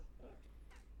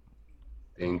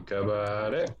 Think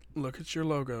about it. Look at your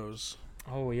logos.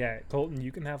 Oh, yeah. Colton,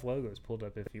 you can have logos pulled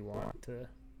up if you want to.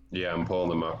 Yeah, I'm pulling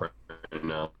them up right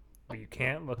now. But you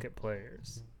can't look at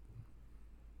players.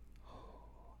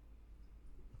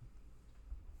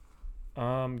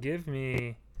 Give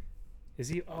me... Is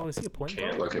he a point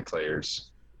Can't guard? look at players.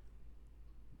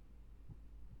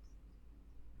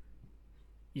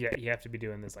 Yeah, you have to be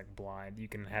doing this like blind. You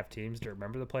can have teams to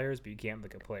remember the players, but you can't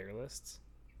look at player lists.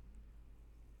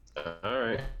 All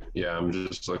right. Yeah, I'm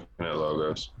just looking at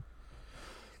logos.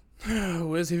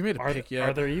 Wiz, have you made a Are, pick are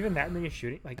yet? there even that many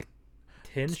shooting? Like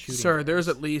 10 shooting Sir, guards? there's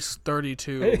at least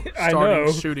 32 I starting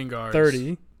know. shooting guards.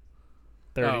 30.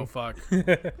 30. Oh, fuck.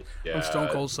 Yeah, I'm stone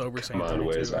cold sober saying Come on, 32.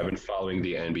 Wiz. I've been following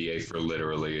the NBA for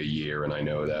literally a year, and I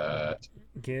know that.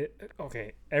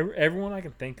 Okay. Everyone I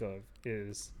can think of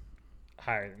is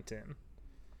higher than 10.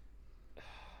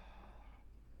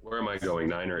 Where am I going?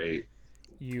 9 or 8?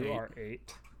 You 8. are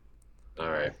 8. All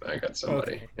right, I got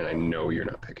somebody, Okay. and I know you're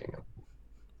not picking him.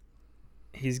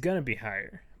 He's gonna be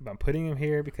higher, but I'm putting him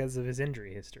here because of his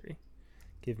injury history.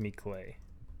 Give me Clay.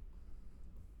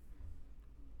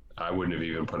 I wouldn't have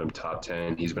even put him top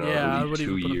 10. He's been Yeah, I on the league wouldn't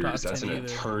 2 even put him top years. That's 10 an either.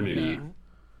 eternity. Yeah.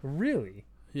 Really?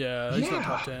 Yeah, he's not Yeah.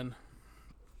 top 10.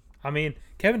 I mean,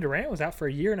 Kevin Durant was out for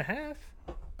a year and a half.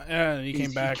 And he Is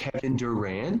came back. Kevin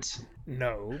Durant?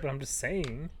 No, but I'm just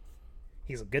saying,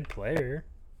 he's a good player.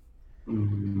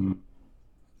 Mm,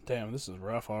 Damn, this is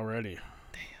rough already.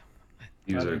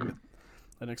 he was I a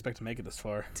didn't expect to make it this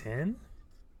far. 10.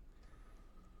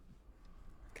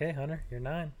 Okay, Hunter, you're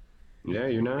 9. yeah,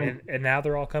 you're 9. And now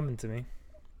they're all coming to me.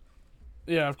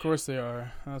 Yeah, of course they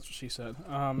are. That's what she said.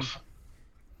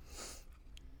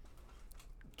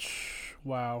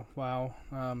 Wow.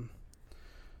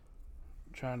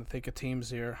 Trying to think of teams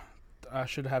here. I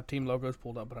should have team logos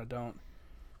pulled up, but I don't.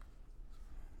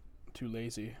 Too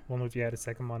lazy. One if you had a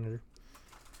second monitor.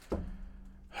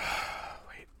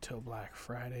 Wait till Black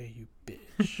Friday, you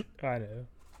bitch. I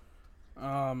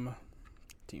know.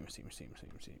 Teams.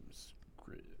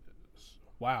 Grizz.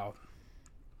 Wow.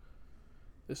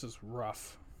 This is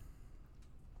rough.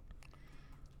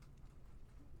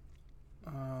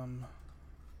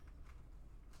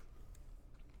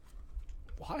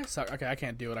 Why suck? Okay, I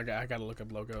can't do it. I gotta look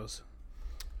up logos.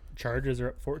 Chargers are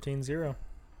up 14-0.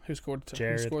 Who scored? Who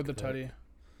Jared scored the Cook. tutty?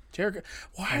 Jared.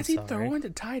 Why I'm is he sorry. throwing to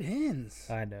tight ends?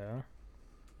 I know.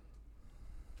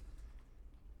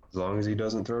 As long as he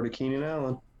doesn't throw to Keenan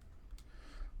Allen.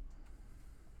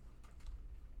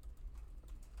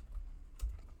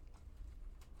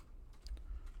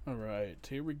 All right,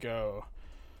 here we go.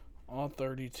 All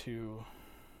 32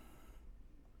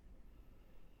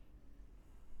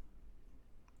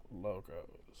 logos.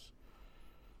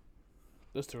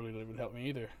 This really didn't even help me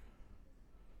either.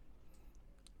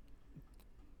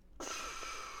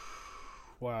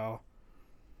 Wow.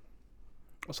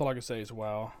 That's all I can say is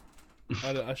wow.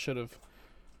 I should have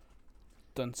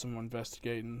done some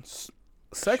investigating.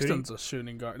 Sexton's a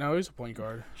shooting guard. No, he's a point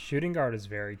guard. Shooting guard is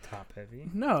very top heavy.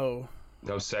 No.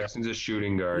 No, Sexton's a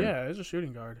shooting guard. Yeah, he's a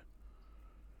shooting guard.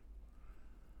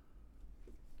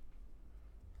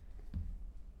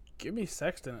 Give me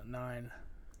Sexton at 9.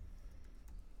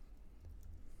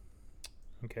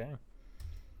 Okay.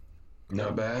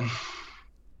 Not bad.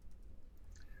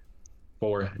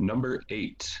 For number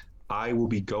 8, I will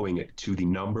be going to the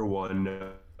number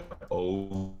 1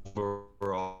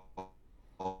 overall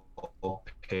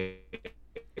pick.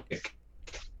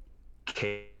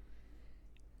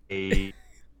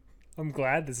 I'm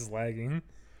glad this is lagging.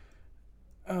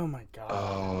 Oh my god.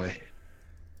 Oh,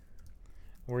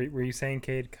 Were you saying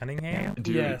Cade Cunningham?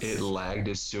 dude, Yes. it lagged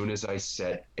as soon as I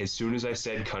said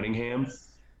Cunningham.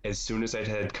 As soon as I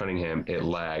said Cunningham, it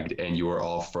lagged, and you were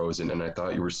all frozen. And I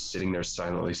thought you were sitting there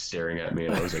silently staring at me,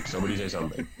 and I was like, "Somebody say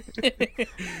something."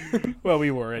 Well,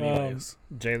 we were anyways.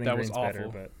 Jalen That was Green's better,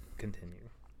 awful. but continue.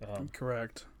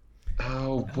 Correct.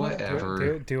 Oh,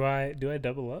 whatever. Do I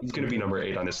double up? He's gonna be number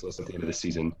 8 on this list at the end of the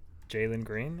season. Jalen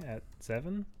Green at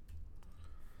 7.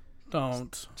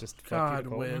 Don't. Just fuck God, you,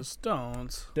 Colton. Wiz,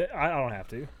 don't. I don't have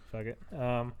to. Fuck it.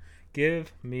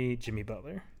 Give me Jimmy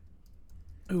Butler.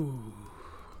 Ooh.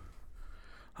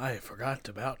 I forgot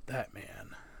about that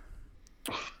man.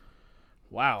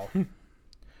 Wow.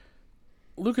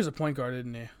 Luke is a point guard,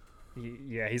 isn't he?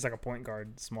 Yeah, he's like a point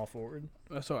guard, small forward.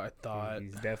 That's what I thought.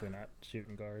 He's definitely not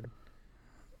shooting guard.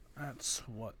 That's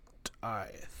what I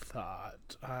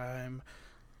thought.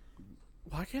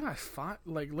 Why can't I find...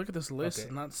 Like, look at this list. Okay.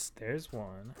 And not... There's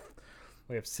one.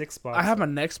 We have 6 spots. I have my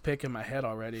left. next pick in my head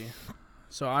already.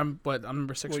 So I'm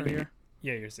number 6 Well, right here.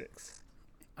 Yeah, you're 6.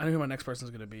 I know who my next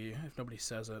person's going to be if nobody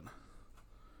says it.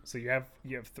 So you're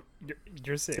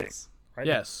 6, right?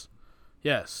 Yes.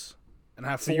 Yes. And I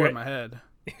have So 4 in my head.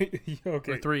 Okay.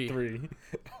 Or 3. 3.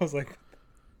 I was like,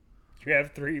 you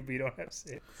have 3, but you don't have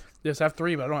 6. Yes, I have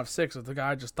 3, but I don't have 6. It's the guy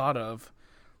I just thought of.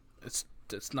 It's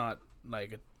not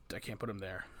like I can't put him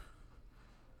there.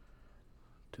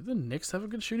 Do the Knicks have a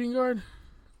good shooting guard?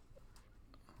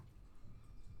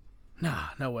 Nah,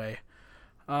 no way.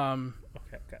 Okay,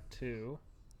 I've got 2.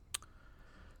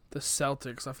 The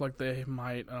Celtics, I feel like they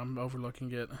might. I'm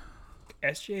overlooking it.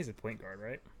 SGA is a point guard,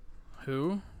 right?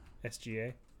 Who?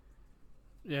 SGA.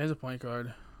 Yeah, he's a point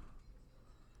guard.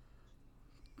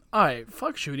 Alright,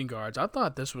 fuck shooting guards. I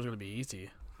thought this was going to be easy.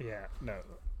 Yeah, no.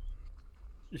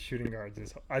 Shooting guards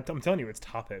is. I'm telling you, it's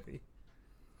top heavy.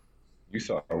 You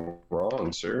thought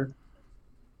wrong, sir.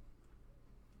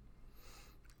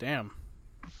 Damn.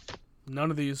 None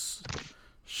of these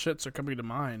shits are coming to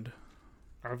mind.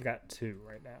 I've got 2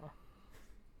 right now.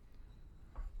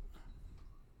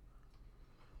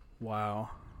 Wow.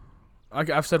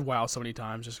 I've said wow so many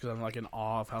times just because I'm like in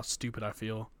awe of how stupid I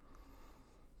feel.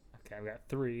 Okay, I've got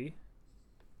 3.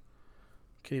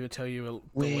 Can't even tell you the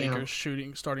Well, Lakers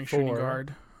starting shooting 4.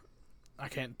 guard. I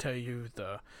can't tell you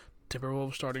the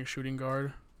Timberwolves starting shooting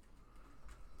guard.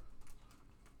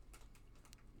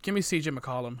 Give me CJ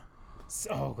McCollum.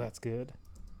 Oh, that's good.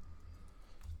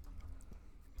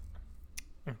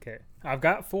 Okay, I've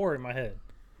got 4 in my head.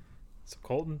 So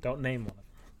Colton, don't name one of them.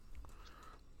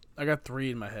 I got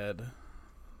 3 in my head.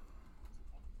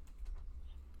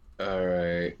 All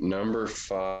right, number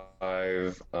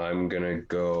 5. I'm gonna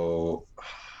go.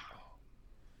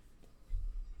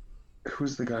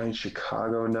 Who's the guy in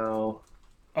Chicago now?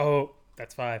 Oh,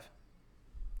 that's 5.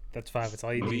 That's 5. It's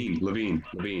all you need. Levine.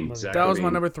 Zach That was my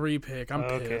Levine. number 3 pick. I'm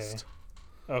Okay. pissed.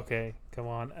 Okay, come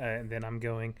on. And then I'm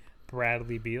going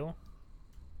Bradley Beal.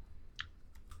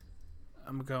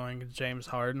 I'm going James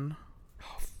Harden.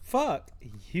 Fuck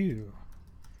you.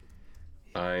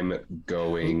 I'm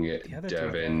going The other 2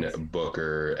 Devin guys.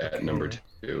 Booker at number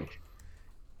 2.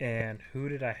 And who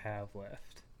did I have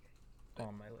left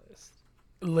on my list?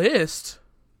 List?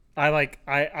 I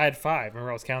had 5. Remember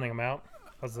I was counting them out?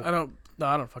 I was like, I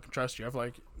don't fucking trust you. I've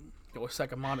like your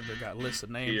second monitor got lists of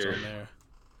names Here. on there.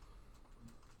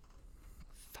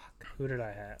 fuck. Who did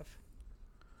I have?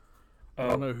 I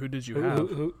don't know. Who did you Who, have?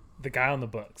 who, the guy on the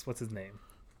Bucks. What's his name?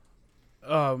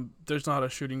 There's not a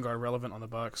shooting guard relevant on the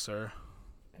Bucks, sir.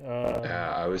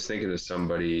 I was thinking of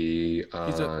somebody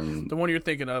on. The one you're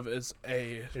thinking of is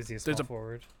Is he a small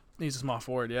forward? he's a small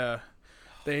forward. Yeah,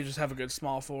 they just have a good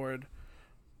small forward.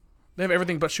 They have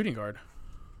everything but shooting guard.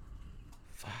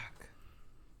 Fuck.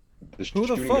 The Who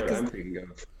the shooting fuck guard is- I'm thinking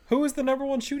of. Who is the number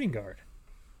 1 shooting guard?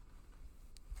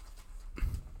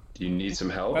 Do you need some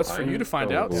help? That's for you to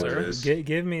find out, sir.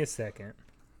 Give me a second.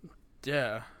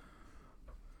 Yeah,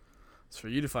 it's for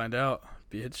you to find out,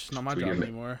 bitch. It's not my Should we job give it-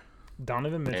 anymore.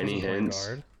 Donovan Mitchell's Any a point hints?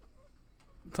 guard.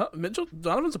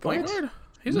 Donovan's a point What? guard.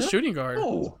 He's a shooting guard.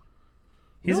 No.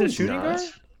 He's No, a shooting not. guard?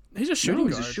 He's a No, shooting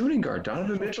he's guard. a shooting guard.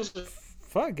 Donovan Mitchell's a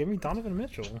Fuck, give me Donovan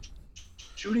Mitchell.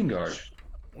 shooting guard.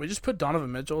 We just put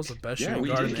Donovan Mitchell as the best Yeah, shooting we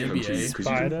guard in did the give him to you NBA. because you can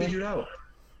Spider. figure it out.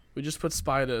 We just put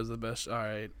Spider as the best. All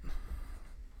right.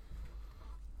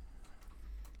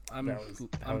 That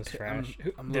was trash.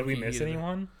 I'm Did we low-key miss heated.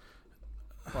 anyone?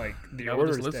 Like the No, order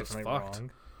this is list is definitely fucked.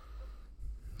 wrong.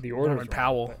 The order Norman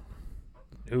Powell,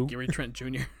 Who? Gary Trent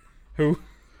Jr. Who?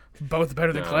 Both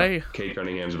better than No, Clay. Kate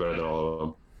Cunningham's better than all of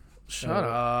them. Shut Should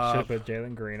up. have put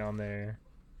Jalen Green on there.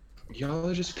 Y'all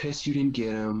are just pissed you didn't get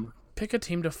him. Pick a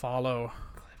team to follow.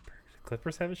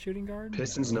 Clippers have a shooting guard?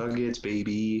 Pistons, No. Nuggets,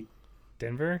 baby.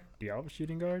 Denver? Do y'all have a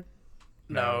shooting guard?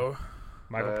 No.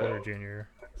 Michael Uh, Porter Jr.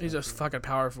 He's a fucking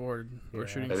power forward or Yeah.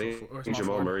 shooting I think or small Jamal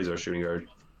forward. Murray's our shooting guard.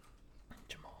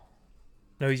 Jamal.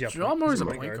 No, he's your Jamal Murray's a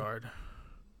point guard.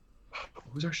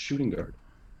 Who's our shooting guard?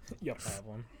 Yep, I have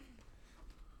one.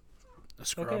 A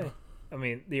scrub. Okay. I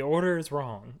mean, the order is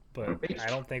wrong, but Okay. I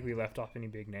don't think we left off any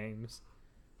big names.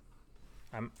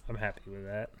 I'm happy with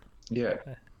that. Yeah.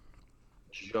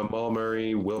 Jamal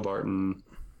Murray, Will Barton.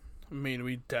 I mean,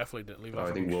 we definitely didn't leave Oh, off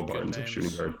I think any Will good Barton's a names.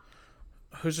 shooting guard.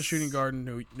 Who's the shooting guard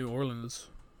in New Orleans?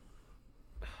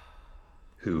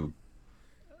 Who I don't know,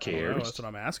 cares? that's what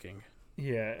I'm asking.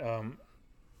 Yeah,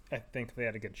 I think if they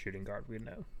had a good shooting guard, we'd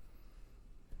know.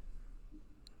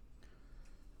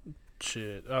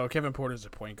 Shit. Oh, Kevin Porter's a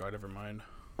point guard. Never mind.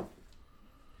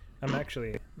 I'm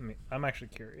actually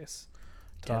curious.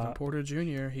 Kevin Top- Porter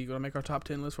Jr. He gonna make our top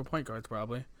 10 list for point guards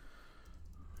probably.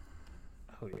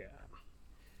 Oh yeah.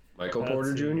 Michael Let's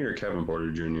Porter see. Jr. or Kevin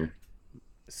Porter Jr.?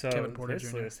 So Kevin Porter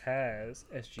this Jr. list has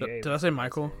SGA. Did I say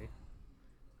Michael?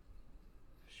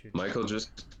 Shoot. Michael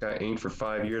just got inked for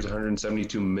 5 years,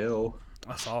 172 mil.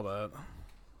 I saw that.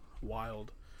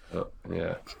 Wild. Oh,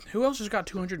 yeah. Who else just got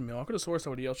 200 mil? I could have sworn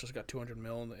somebody else just got 200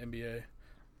 mil in the NBA.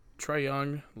 Trae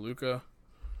Young, Luca.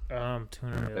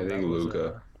 200. I think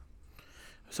Luka.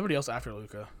 Somebody else after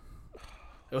Luca.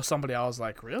 It was somebody I was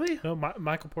like, really? No,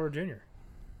 Michael Porter Jr.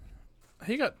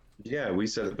 He got. Yeah, we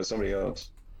said it, but somebody else.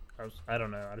 I don't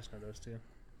know. I just know those two.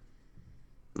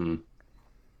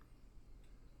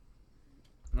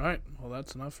 All right. Well,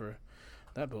 that's enough for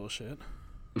that bullshit.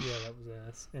 Yeah, that was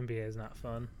ass. NBA is not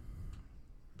fun.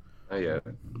 Not yet.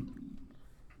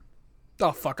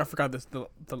 Oh fuck! I forgot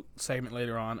the segment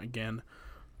later on again.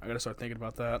 I gotta start thinking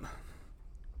about that.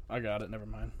 I got it. Never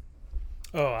mind.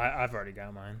 Oh, I've already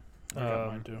got mine. I got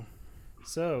mine too.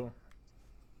 So,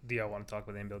 do y'all want to talk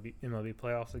about the MLB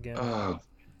playoffs again? Oh,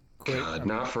 Quick, God, I mean,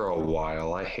 not for a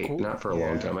while. I hate, Cool. not for a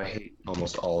long Yeah. time. I hate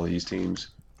almost all these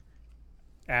teams.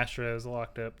 Astros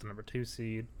locked up the number 2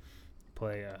 seed.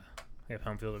 They have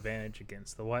home field advantage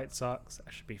against the White Sox.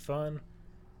 That should be fun.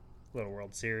 Little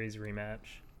World Series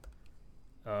rematch.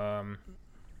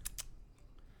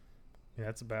 Yeah,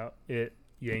 that's about it.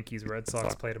 Yankees Red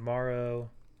Sox play tomorrow.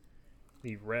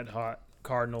 The red hot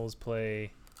Cardinals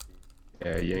play.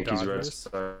 Yeah, Yankees, Red Dodgers.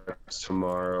 Sox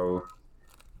tomorrow.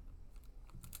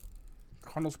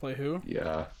 Cardinals play who?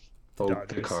 Yeah. Hope the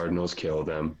Dodgers. Cardinals kill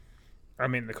them. I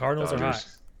mean, the Cardinals are hot.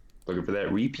 Dodgers. Looking for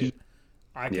that repeat.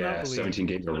 I cannot Yeah, believe. 17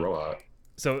 games in a row hot.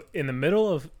 So in the middle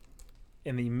of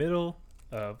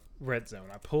red zone,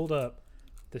 I pulled up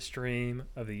the stream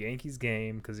of the Yankees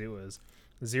game because it was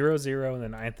 0-0 in the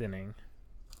 9th inning.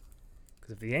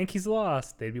 Because if the Yankees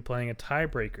lost, they'd be playing a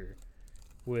tiebreaker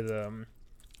with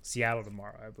Seattle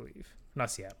tomorrow, I believe. Not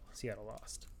Seattle. Seattle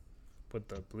lost with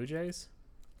the Blue Jays.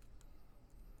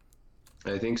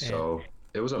 I think so.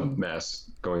 It was a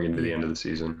mess going into the end of the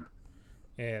season.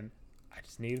 And I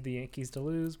just needed the Yankees to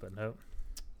lose, but nope.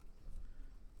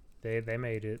 They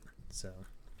made it. So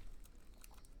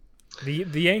the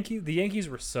Yankees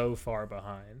were so far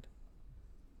behind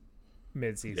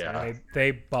midseason. Yeah. And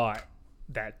they bought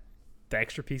the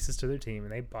extra pieces to their team,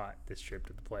 and they bought this trip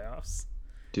to the playoffs.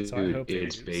 Dude, So I hope they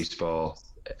it's lose. baseball.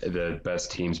 The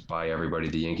best teams buy everybody.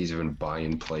 The Yankees have been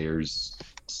buying players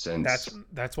since.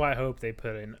 That's why I hope they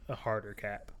put in a harder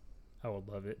cap. I would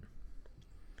love it,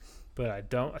 but I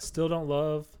still don't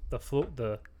love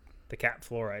the cap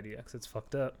floor idea because it's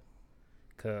fucked up.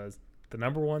 Because the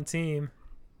number 1 team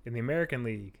in the American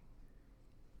League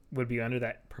would be under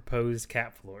that proposed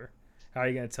cap floor. How are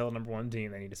you going to tell the number 1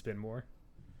 team they need to spend more?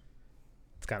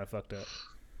 It's kind of fucked up.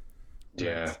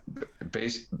 Yeah.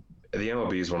 The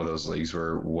MLB is one of those leagues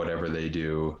where whatever they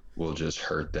do will just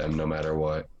hurt them no matter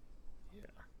what. Yeah.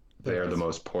 They are the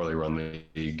most poorly run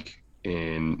league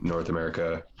in North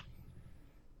America.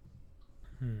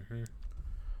 Mm-hmm.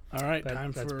 All right,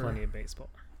 time That's for plenty of baseball.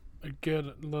 a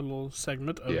good little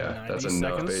segment of Yeah, 90 that's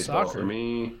enough seconds baseball soccer. for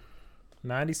me.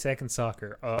 90-second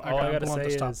soccer. All I I got to gotta pull up say the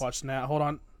is stopwatch now. Hold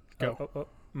on. Go.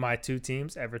 My 2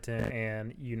 teams, Everton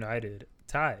and United,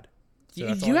 tied. So You,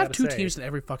 that's all you I have gotta 2 say. teams in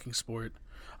every fucking sport.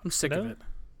 I'm sick of No. it.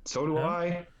 So do Huh?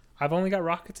 I. I've only got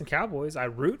Rockets and Cowboys. I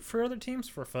root for other teams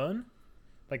for fun,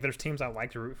 Like there's teams I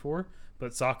like to root for,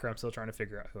 but soccer I'm still trying to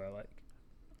figure out who I like.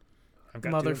 I've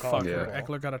got two in college Motherfucker.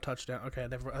 football. Eckler got a touchdown. Okay,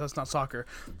 that's not soccer.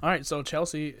 All right, so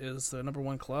Chelsea is the number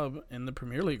 1 club in the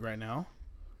Premier League right now.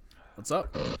 What's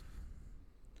up?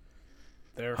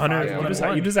 They're Hunter,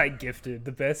 5-1. you just got gifted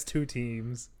the best 2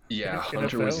 teams. Yeah, in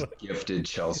Hunter was NFL. gifted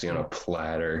Chelsea on a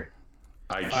platter.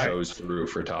 I chose to root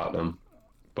for Tottenham.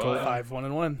 But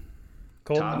 5-1-1.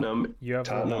 Colton, Tottenham, you have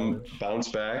the Tottenham knowledge.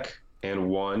 bounced back and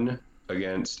won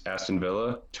against Aston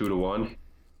Villa 2-1.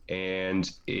 And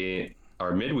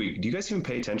our midweek, do you guys even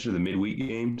pay attention to the midweek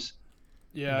games?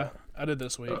 Yeah, I did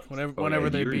this week. Oh, Whenever yeah,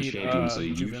 they you're in beat Champions League,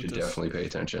 you Juventus. should definitely pay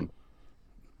attention.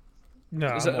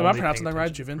 No, Is I'm it- am I only pronouncing paying that right?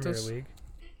 attention to Premier Juventus? League.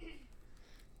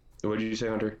 What did you say,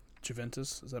 Hunter?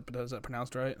 Juventus. Is that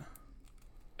pronounced right?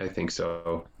 I think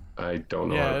so. I don't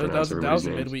know how Yeah, to that pronounce was a everybody's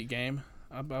names. midweek game.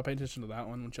 I paid attention to that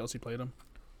one when Chelsea played them.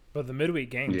 But the midweek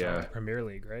games Yeah. are Premier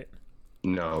League, right?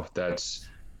 No, that's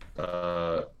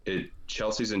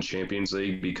Chelsea's in Champions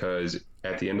League because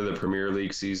at the end of the Premier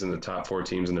League season, the top 4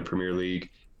 teams in the Premier League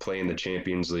play in the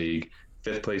Champions League.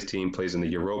 5th place team plays in the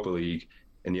Europa League,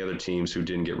 and the other teams who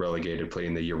didn't get relegated play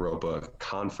in the Europa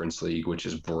Conference League, which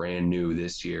is brand new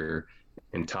this year.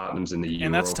 And Tottenham's in the And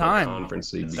Europa that's time.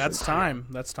 Conference League. That's because- time.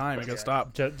 That's time. I gotta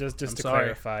stop. Just I'm to sorry.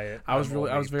 clarify it. I was I'm really-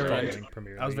 I only was very following into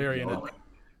Premier I was League, very in it.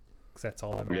 'cause that's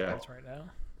all that Yeah. matters right now.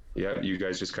 Yeah, you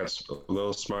guys just got a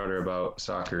little smarter about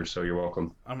soccer, so you're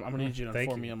welcome. I'm gonna need you to Thank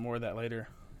inform you. me on more of that later.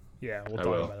 Yeah, we'll I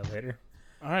talk will. about it later.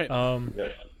 All right.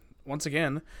 Yeah. Once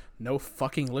again, no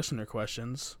fucking listener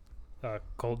questions.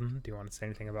 Colton, do you want to say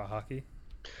anything about hockey?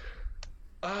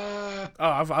 Oh,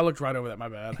 I looked right over that. My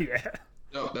bad. Yeah.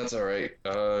 No, that's all right.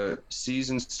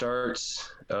 Season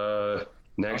starts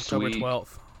next October week,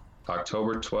 12th.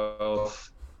 October 12th.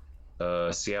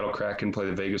 Seattle Kraken play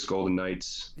the Vegas Golden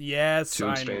Knights. Yes. 2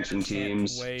 expansion can't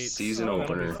teams. Wait. Season Oh,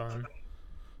 that'll be opener. fun.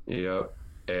 Yep.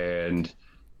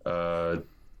 And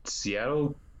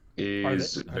Seattle Are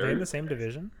is they in the same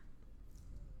division?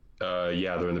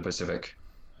 yeah, they're in the Pacific.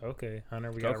 Okay,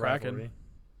 Hunter, we Go got a Kraken. rivalry.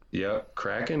 Yep,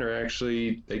 Kraken are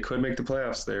actually, they could make the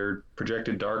playoffs. They're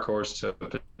projected dark horse to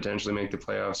potentially make the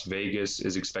playoffs. Vegas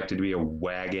is expected to be a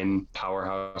wagon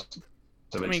powerhouse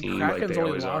of a I mean, team like Kraken's they only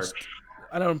always lost.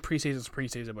 are. I know preseason's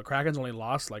preseason, but Kraken's only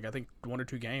lost like I think 1 or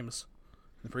 2 games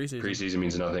in the preseason. Preseason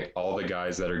means nothing. All the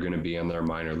guys that are going to be on their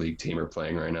minor league team are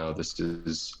playing right now. This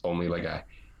is only like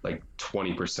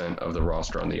 20% of the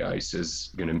roster on the ice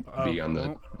is going to be on the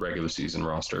well. regular season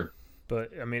roster.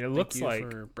 But I mean, it Thank looks you like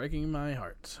for breaking my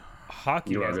heart.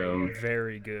 hockey You has are, a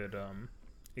very good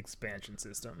expansion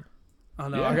system. Oh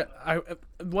no! Yeah.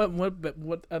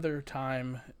 What other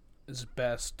time is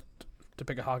best to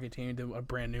pick a hockey team to a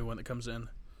brand new one that comes in?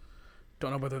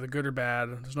 Don't know whether they're good or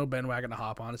bad. There's no bandwagon to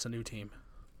hop on. It's a new team.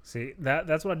 See,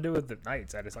 that's what I do with the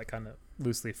Knights. I just like kind of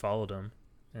loosely followed them,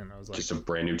 and I was like, Just a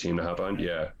brand new team to hop on.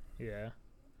 Yeah. yeah.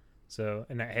 So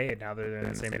and hey, now they're in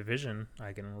the same division.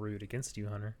 I can root against you,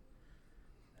 Hunter.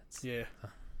 Yeah.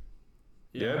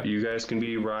 Yep, you guys can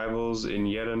be rivals in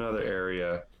yet another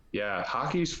area. Yeah,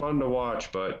 hockey's fun to watch,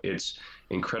 but it's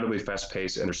incredibly fast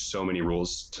paced and there's so many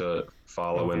rules to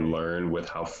follow and learn with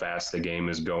how fast the game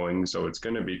is going. So it's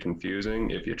going to be confusing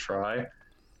if you try,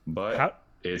 but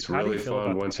it's how do you really feel about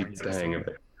fun the once you point get the hang of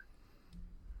it.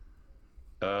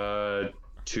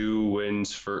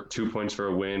 2 points for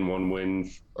a win, 1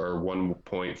 win or 1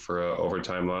 point for a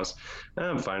overtime loss.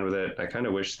 I'm fine with it. I kind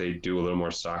of wish they do a little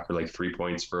more soccer, like 3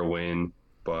 points for a win,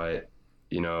 but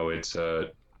you know, it's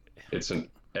an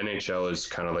NHL is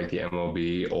kind of like the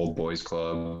MLB old boys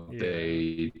club. Yeah.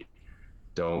 They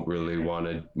don't really want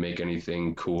to make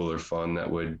anything cool or fun that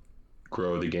would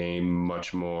grow the game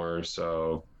much more.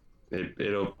 So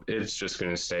it's just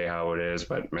going to stay how it is,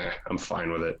 but man, I'm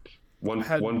fine with it. One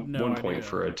point idea.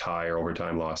 for a tie or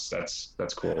overtime loss.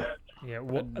 That's cool. Yeah,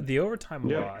 well, the overtime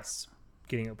Yeah. loss,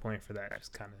 getting a point for that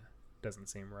just kind of doesn't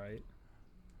seem right.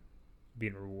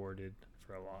 Being rewarded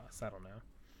for a loss, I don't know.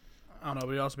 I don't know,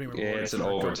 but you also being Yeah, rewarded. it's an for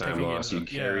overtime taking it loss. You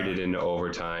into- carried yeah. it into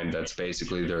overtime. That's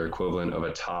basically their equivalent of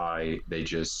a tie. They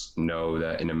just know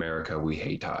that in America we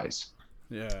hate ties,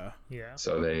 Yeah. Yeah.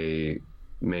 so they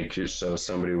make it so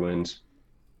somebody wins.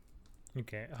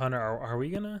 Okay, Hunter, are we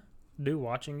gonna do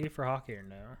watching you for hockey or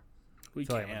no? We I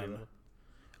feel like we're can. doing-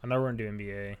 I know we're gonna do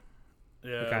NBA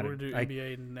Yeah, kinda- we're doing I-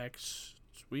 NBA next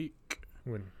week.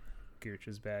 when Gooch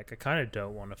is back. I kind of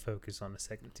don't want to focus on the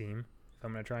second team if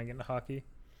I'm gonna try and get into hockey.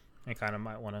 I kind of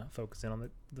might want to focus in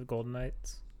on the Golden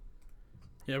Knights.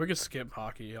 Yeah, we could skip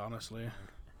hockey, honestly.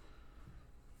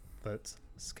 Let's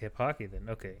skip hockey then.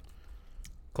 Okay,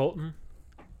 Colton,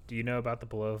 do you know about the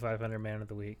below 500 man of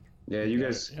the week? Yeah, you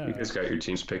guys Yeah. got your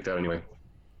teams picked out anyway.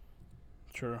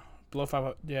 True. below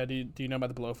 5. Yeah. Do you know about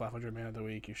the below 500 man of the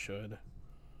week? You should.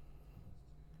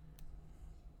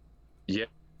 Yeah.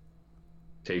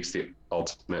 Takes the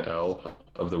ultimate L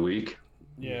of the week.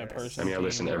 Yeah, Yes. person. I mean, I team,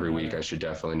 listen every doesn't week. matter. I should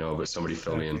definitely know, but somebody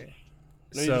fill me in. Okay.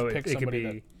 No, you So just pick it could somebody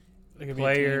be It could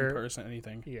player- be a team, person,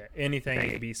 anything. yeah, anything.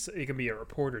 It can be a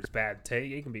reporter's bad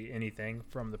take. It can be anything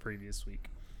from the previous week.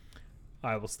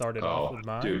 I will start it off Oh, with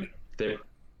mine. dude.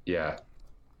 Yeah.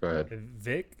 Go ahead.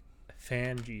 Vic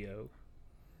Fangio.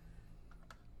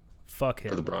 Fuck him.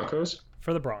 For the Broncos?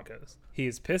 For the Broncos. He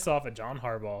is pissed off at John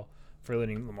Harbaugh for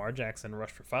letting Lamar Jackson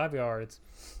rush for 5 yards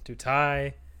to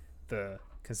tie the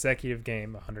consecutive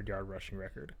game 100-yard rushing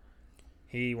record.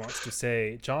 He wants to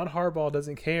say John Harbaugh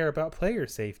doesn't care about player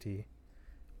safety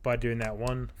by doing that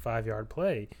 1 5-yard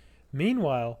play.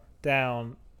 Meanwhile,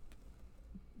 down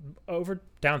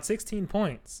 16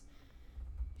 points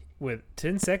with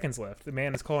 10 seconds left, the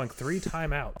man is calling 3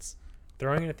 timeouts,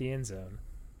 throwing it at the end zone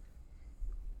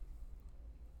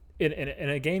in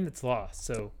a game that's lost.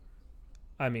 So,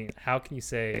 I mean, how can you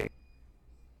say that?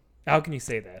 How can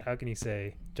you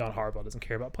say John Harbaugh doesn't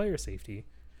care about player safety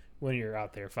when you're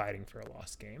out there fighting for a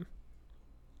lost game?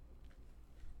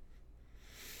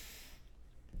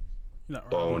 You're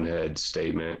not wrong. Bonehead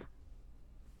statement.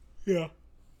 Yeah.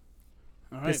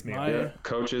 All Piss right, me my, off. Yeah,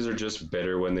 coaches are just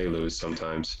bitter when they lose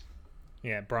sometimes.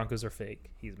 Yeah, Broncos are fake.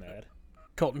 He's mad.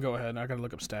 Colton, go ahead. I gotta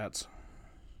look up stats.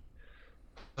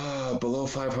 Below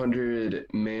 500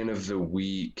 man of the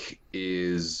week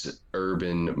is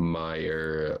Urban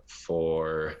Meyer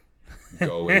for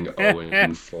going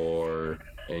 0-4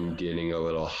 and getting a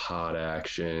little hot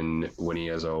action when he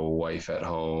has a wife at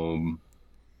home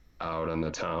out on the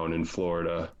town in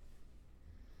Florida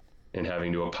and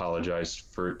having to apologize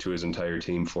to his entire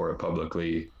team for it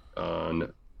publicly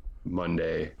on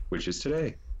Monday, which is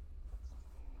today.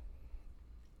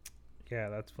 Yeah,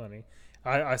 that's funny.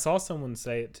 I saw someone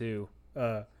say it too.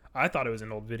 I thought it was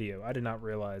an old video. I did not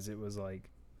realize it was like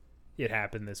it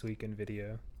happened this week in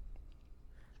video.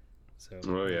 So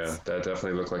Oh yeah, that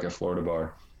definitely looked like a Florida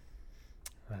bar.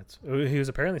 he was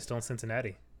apparently still in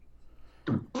Cincinnati.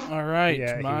 All right,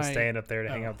 Yeah, he my was staying up there to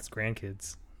hang out with his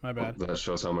grandkids. my bad. That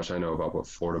shows how much I know about what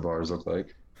Florida bars look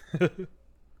like.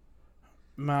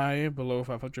 My below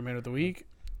 500 man of the week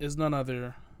is none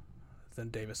other than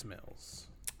Davis Mills.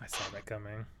 I saw that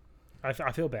coming. I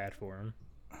feel bad for him.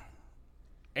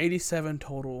 87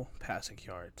 total passing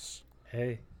yards,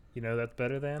 Hey, you know that's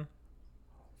better than?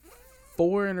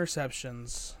 4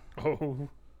 interceptions, Oh,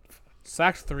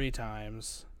 sacked 3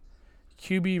 times,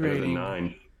 QB Better than rating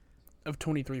 9. of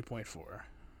 23.4.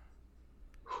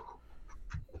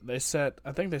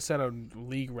 I think they set a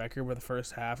league record with the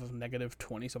first half of negative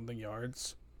 20 something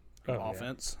yards of Oh, yeah.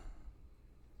 offense.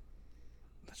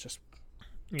 That's just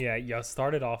yeah. Y'all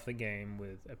started off the game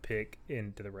with a pick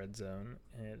into the red zone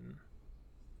and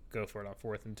go for it on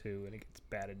 4th and 2, and it gets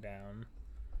batted down.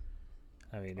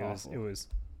 I mean, it Awful.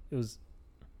 was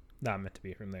not meant to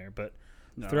be from there, but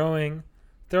no. throwing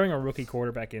a rookie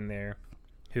quarterback in there,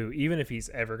 who even if he's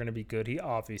ever going to be good, he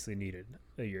obviously needed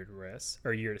a year to rest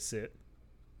or a year to sit,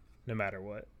 no matter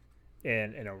what.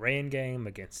 And in a rain game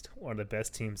against one of the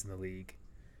best teams in the league,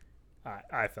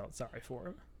 I felt sorry for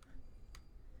him.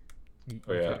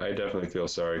 Oh yeah, I definitely feel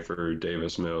sorry for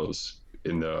Davis Mills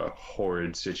in the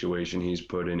horrid situation he's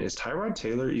put in. Is Tyrod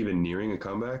Taylor even nearing a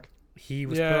comeback? He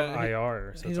was put on he-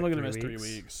 IR. So He's it's only like going to miss 3 weeks.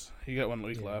 weeks. He got 1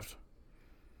 week Yeah. left.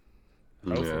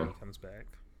 Hopefully Yeah. he comes back.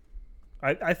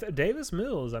 Davis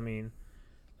Mills, I mean,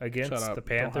 against Shut up. the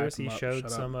Don't hype Panthers, him he up. shut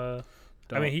Shut some. I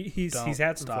Don't- mean, he's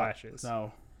had some stop. flashes.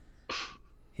 No.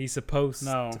 He's supposed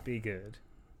No. to be good.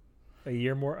 A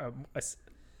year more,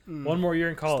 Mm. one more year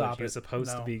in college. Stop He was it. supposed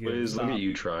to No. be good. Liz, look Stop. at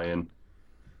you trying.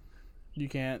 You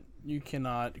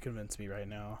cannot convince me right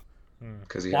now.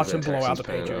 Because he Watch has him that blow out Texans the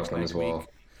pennant Patriots up on his next wall. week.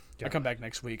 Yeah. I come back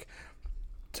next week.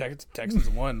 Texans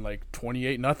won like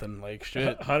 28-0. Like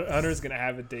shit. Hunter's gonna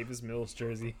have a Davis Mills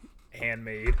jersey,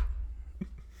 handmade.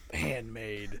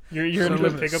 Handmade. You're gonna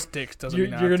go pick up. sticks. Doesn't You're,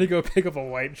 mean you're gonna go pick up a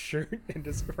white shirt and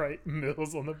just write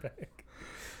Mills on the back.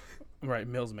 right.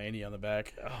 Mills Mania on the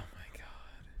back. Oh my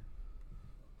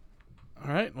god.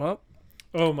 All right. Well,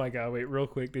 Oh my god. Wait, real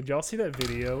quick. Did y'all see that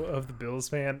video of the Bills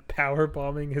fan power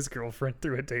bombing his girlfriend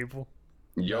through a table?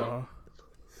 Yup.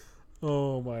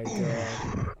 Oh my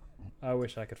god. I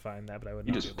wish I could find that, but I would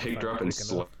He not. just be able to picked her find up it and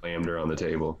quick enough. slammed her on the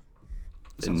table.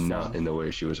 sounds And not fun. in the way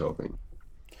she was hoping.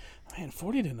 Man,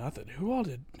 40-0.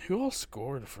 Who all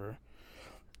scored for?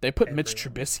 They put Mitch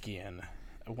Everyone. Trubisky in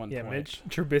at one Yeah, point. Mitch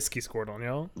Trubisky scored on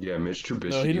y'all. Yeah, Mitch Trubisky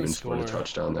No, he didn't even scored a score.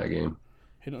 touchdown that game.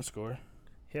 He didn't score.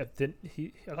 Yeah, did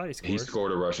he? I thought he scored. He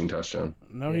scored a rushing touchdown.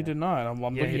 No, he Yeah. did not. I'm Yeah,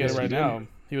 looking he at did. it right He now. did.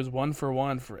 He was 1 for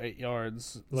 1 for 8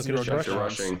 yards. Look at 0 his Check the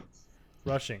touchdowns. rushing.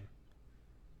 Rushing.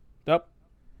 Yep.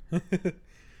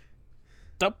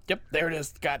 Yep. There it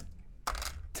is. God.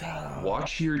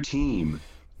 Watch your team.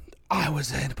 I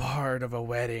was in part of a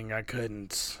wedding. I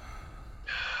couldn't.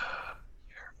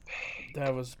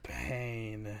 That was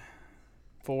pain.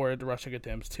 4 rushing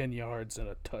attempts, 10 yards, and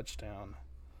a touchdown.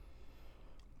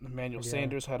 Emmanuel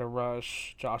Sanders had a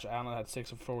rush. Josh Allen had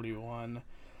 6 of 41.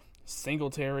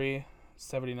 Singletary,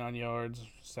 79 yards.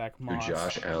 Zach Your Moss.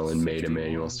 Josh Allen made 61.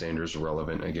 Emmanuel Sanders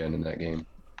relevant again in that game.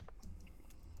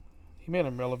 He made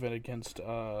him relevant against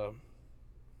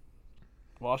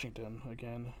Washington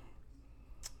again.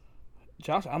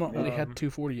 Josh Allen only had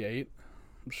 248.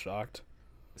 I'm shocked.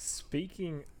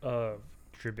 Speaking of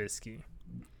Trubisky,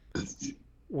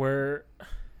 were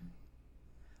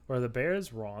the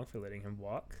Bears wrong for letting him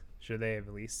walk? Should they have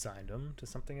at least signed him to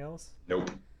something else?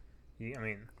 Nope. I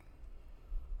mean,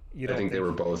 I think they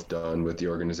were both done with the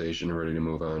organization and ready to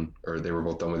move on. Or they were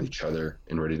both done with each other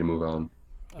and ready to move on.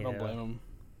 I don't blame him.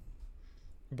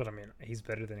 But I mean, he's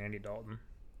better than Andy Dalton,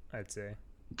 I'd say.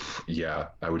 Yeah,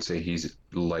 I would say he's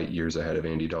light years ahead of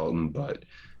Andy Dalton, but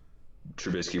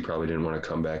Trubisky probably didn't want to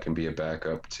come back and be a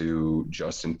backup to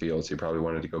Justin Fields. He probably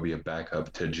wanted to go be a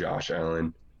backup to Josh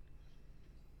Allen.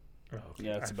 Oh,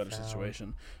 Yeah, it's a better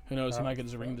situation. Who knows? He might get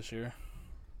his ring this year.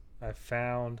 I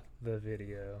found the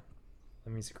video.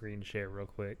 Let me screen share real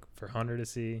quick for Hunter to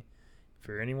see,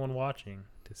 for anyone watching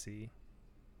to see.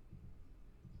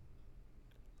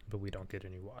 But we don't get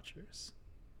any watchers.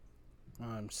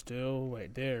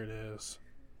 Wait, there it is.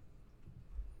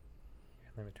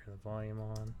 Let me turn the volume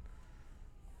on.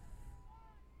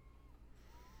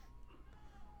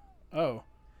 They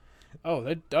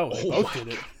both did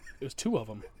it. It was 2 of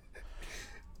them.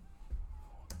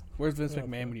 Where's Vince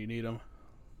McMahon when you need him?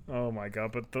 Oh my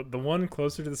god! But the one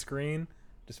closer to the screen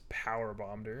just power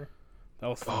bombed her. That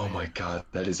was funny. Oh my god,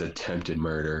 that is attempted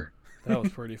murder. That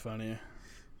was pretty funny.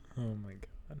 Oh my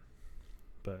god!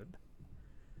 But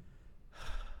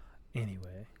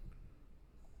anyway,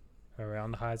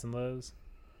 around the highs and lows.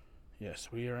 Yes,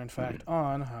 we are in fact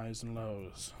on highs and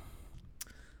lows.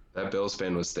 That Bills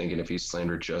fan was thinking if he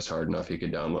slandered just hard enough, he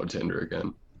could download Tinder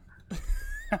again.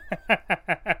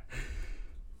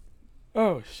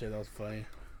 Oh shit, that was funny.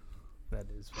 That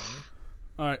is funny.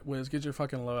 All right, Wiz, get your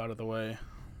fucking low out of the way.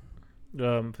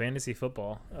 Fantasy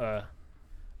football.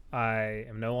 I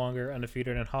am no longer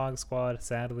undefeated in Hog Squad,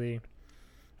 sadly.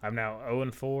 I'm now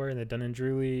 0-4 in the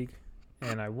Dunn&Drew League,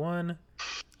 and I won.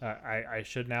 I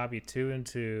should now be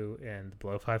 2-2 in the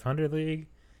Below 500 League,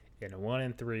 and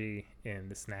 1-3 in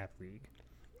the Snap League.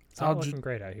 It's all looking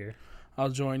great out here. I'll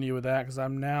join you with that because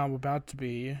I'm about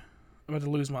to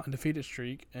lose my undefeated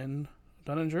streak in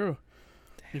Dunn&Drew.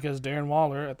 Because Darren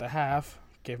Waller at the half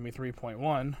gave me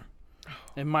 3.1,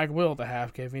 and Mike Will at the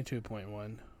half gave me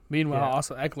 2.1. Meanwhile,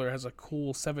 Austin Eckler has a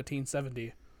cool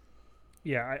 1770.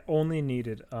 Yeah, I only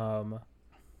needed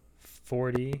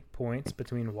 40 points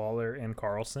between Waller and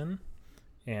Carlson,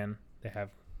 and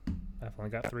I've only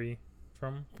got 3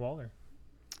 from Waller.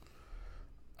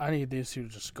 I need these two to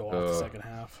just go off the second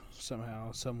half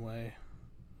somehow, some way.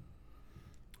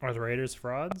 Are the Raiders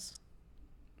frauds?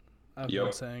 I've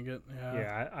been saying it.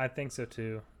 Yeah, I think so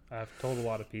too. I've told a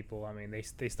lot of people. I mean,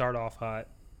 they start off hot,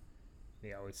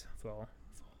 they always fall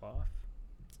off.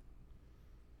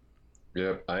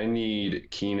 Yep, I need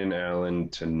Keenan Allen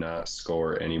to not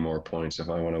score any more points if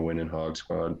I want to win in Hog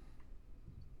Squad.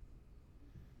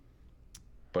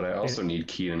 But I also need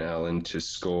Keenan Allen to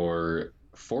score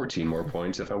 14 more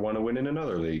points if I want to win in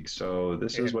another league. So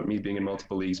this is what me being in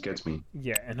multiple leagues gets me.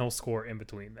 Yeah, and he'll score in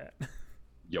between that.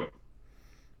 Yep.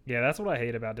 Yeah, that's what I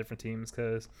hate about different teams,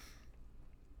 because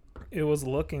it was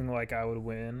looking like I would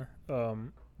win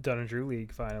Dunn&Drew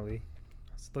League finally.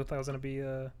 It looked like I was going to be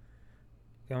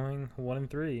going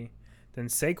 1-3. Then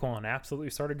Saquon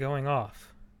absolutely started going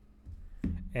off.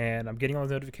 And I'm getting all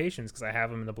the notifications because I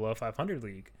have him in the Below 500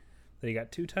 League that he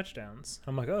got 2 touchdowns.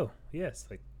 I'm like, oh, yes,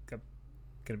 like I'm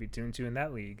going to be 2-2 in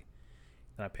that league.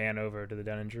 And I pan over to the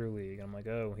Dunn&Drew League. And I'm like,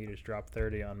 oh, he just dropped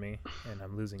 30 on me, and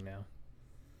I'm losing now.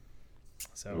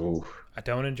 So I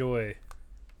don't enjoy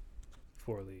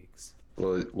 4 leagues.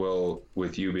 Well,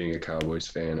 with you being a Cowboys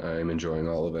fan, I'm enjoying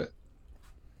all of it.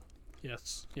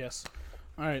 Yes.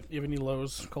 All right, you have any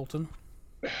lows, Colton?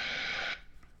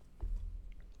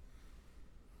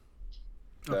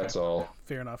 That's all.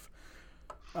 Fair enough.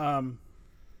 All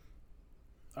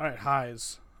right,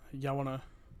 highs. Y'all want to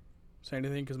say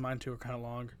anything? Because mine too are kind of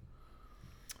long.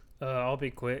 I'll be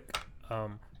quick.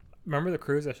 Remember the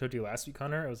cruise I showed you last week,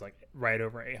 Hunter? It was like right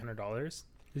over $800.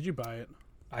 Did you buy it?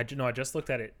 I just looked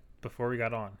at it before we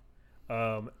got on.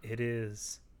 It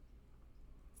is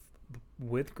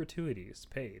with gratuities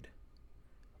paid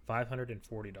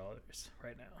 $540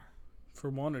 right now. For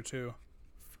one or two?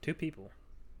 For 2 people.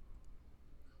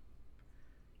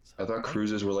 So, I thought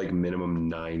cruises were like minimum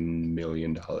 $9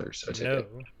 million a ticket.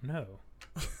 No.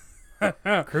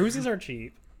 Cruises are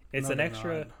cheap. It's No, an they're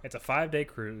extra. not. It's a 5-day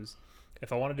cruise.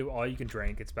 If I want to do all you can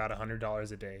drink, it's about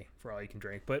 $100 a day for all you can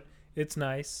drink. But it's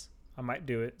nice. I might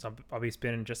do it. So I'll be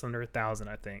spending just under $1,000,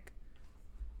 I think,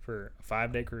 for a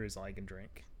 5-day cruise all you can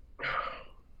drink.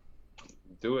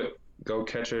 Do it. Go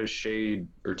catch a shade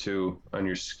or two on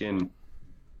your skin.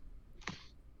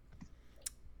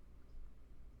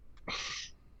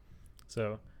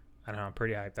 So I don't know. I'm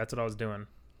pretty hyped. That's what I was doing.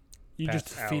 You just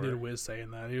Past defeated hour. Wiz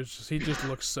saying that. He just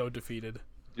looks so defeated.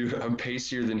 Dude, I'm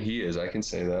pacier than he is. I can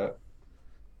say that.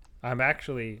 I'm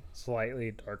actually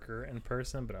slightly darker in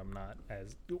person, but I'm not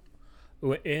as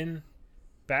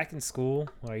back in school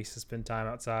when I used to spend time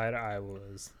outside. I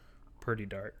was pretty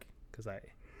dark because I'm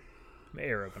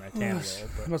Arab and I tan well. I'm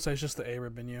But gonna say it's just the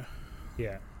Arab in you.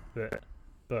 yeah,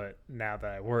 but now that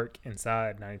I work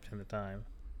inside 90% of the time,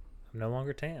 I'm no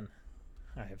longer tan.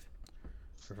 I have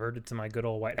reverted to my good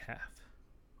old white half.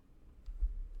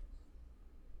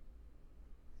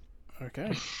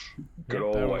 Okay, Good Yeah,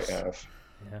 old that white was- half.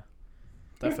 Yeah,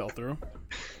 that fell through.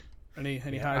 Any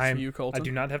highs I'm- for you, I Colton?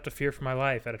 do not have to fear for my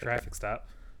life at a traffic stop.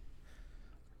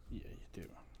 Yeah, you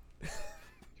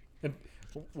do.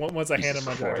 Once I hand him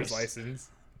my Jesus driver's Christ.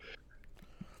 license.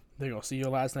 They're gonna see your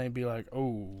last name and be like,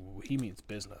 "Oh, he means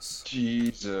business."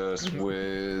 Jesus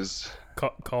whiz.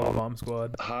 Call the bomb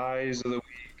squad. Highs of the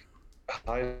week.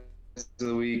 Highs of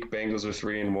the week. Bengals are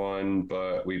 3-1,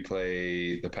 but we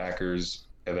play the Packers,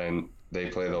 and then they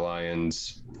play the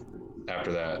Lions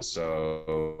after that.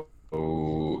 So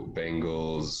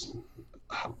Bengals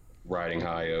riding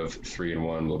high of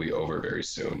 3-1 will be over very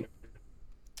soon.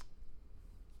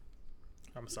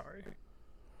 I'm sorry.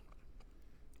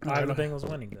 I I have the don't- Bengals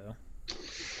winning though.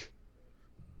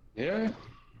 Yeah.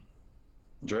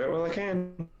 Enjoy it while I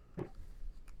can.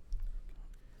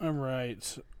 All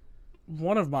right.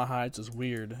 One of my highs is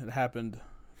weird. It happened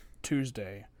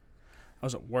Tuesday. I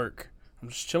was at work. I'm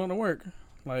just chilling at work.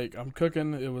 Like, I'm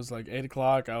cooking. It was like 8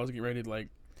 o'clock. I was getting ready to, like,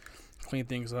 clean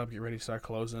things up, get ready to start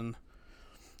closing.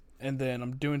 And then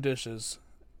I'm doing dishes,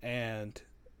 and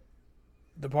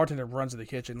the bartender runs to the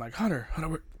kitchen, like, Hunter,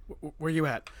 where you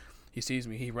at? He sees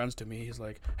me. He runs to me. He's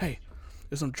like, hey,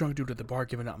 there's some drunk dude at the bar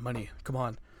giving out money. Come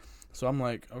on. So I'm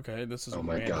like, okay, this is Oh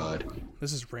my random. God.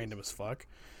 This is random as fuck.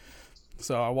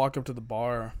 So I walk up to the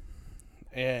bar,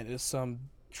 and it's some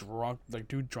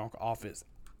dude drunk off his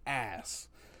ass.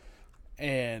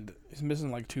 And he's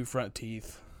missing like 2 front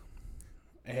teeth.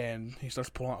 And he starts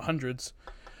pulling out hundreds.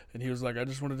 And he was like, I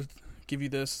just wanted to give you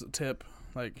this tip.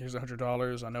 Like, here's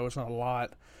 $100. I know it's not a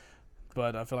lot,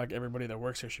 but I feel like everybody that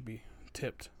works here should be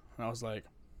tipped. And I was like,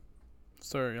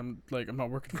 sir, I'm not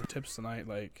working for tips tonight.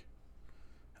 Like,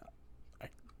 I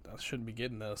shouldn't be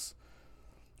getting this.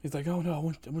 He's like, oh no, I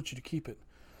want you to keep it.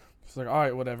 He's like, all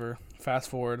right, whatever. Fast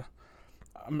forward.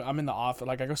 I'm in the office.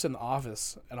 Like, I go sit in the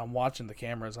office, and I'm watching the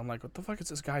cameras. I'm like, what the fuck is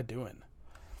this guy doing?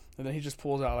 And then he just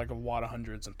pulls out, like, a wad of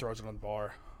hundreds and throws it on the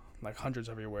bar. Like, hundreds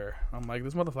everywhere. I'm like,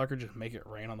 this motherfucker just make it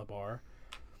rain on the bar.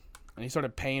 And he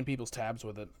started paying people's tabs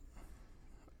with it.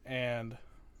 And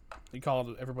he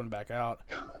called everyone back out.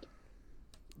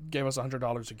 Gave us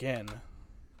 $100 again.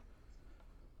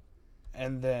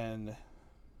 And then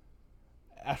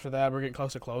after that, we're getting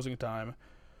close to closing time.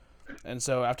 And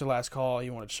so after last call, he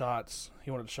wanted shots.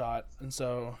 He wanted a shot. And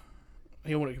so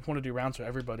he wanted to do rounds for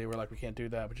everybody. We're like, we can't do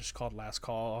that. We just called last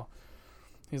call.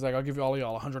 He's like, I'll give all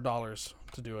y'all $100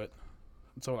 to do it.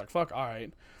 And so we're like, fuck, all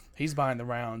right. He's buying the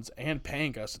rounds and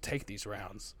paying us to take these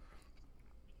rounds.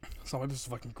 So I'm like, this is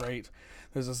fucking great.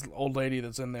 There's this old lady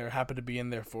that's in there, happened to be in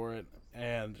there for it,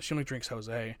 and she only drinks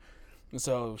Jose. And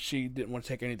so she didn't want to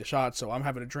take any of the shots, so I'm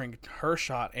having to drink her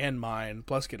shot and mine,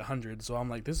 plus get 100. So I'm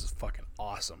like, this is fucking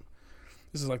awesome.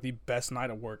 This is like the best night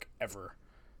of work ever.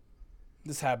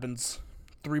 This happens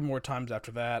 3 more times after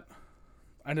that.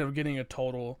 I ended up getting a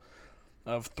total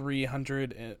of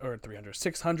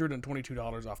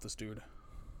 $622 off this dude. It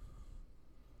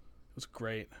was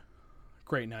great.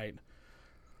 Great night.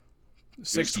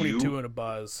 622 and a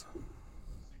buzz.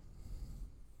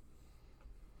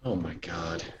 Oh my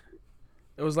God.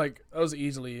 It was like, that was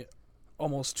easily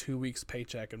almost 2 weeks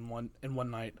paycheck in one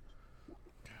night.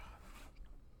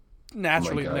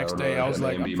 Naturally, Oh my the God, next I day, don't I was know,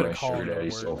 like, that I'm man be gonna my call sugar into daddy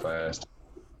work. so fast.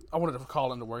 I wanted to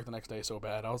call into work the next day so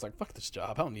bad. I was like, fuck this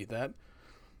job. I don't need that.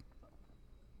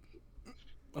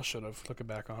 I should have, looking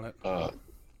back on it.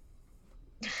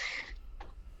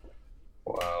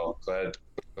 glad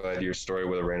your story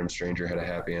with a random stranger had a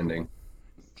happy ending.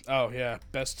 Oh yeah,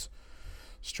 best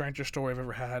stranger story I've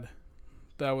ever had.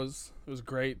 It was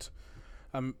great.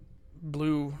 I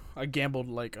gambled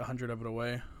like 100 of it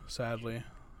away, sadly,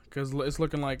 because it's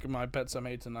looking like my bets I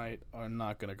made tonight are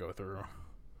not gonna go through.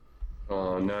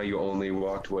 Oh, now you only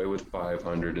walked away with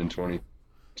 $522.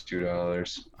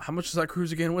 How much is that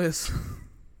cruise again, Wiz?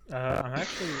 I'm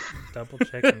actually double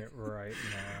checking it right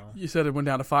now. You said it went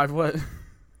down to 5 what?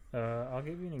 I'll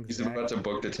give you an He's exact. about to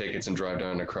book the tickets and drive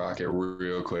down to Crockett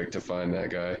real quick to find that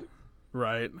guy.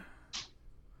 Right.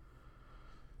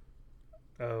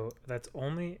 Oh, that's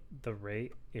only the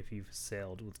rate if you've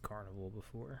sailed with Carnival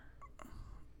before.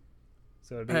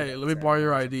 So it'd be Hey, about let me borrow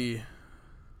your $7. ID.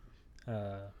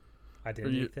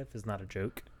 Identity theft is not a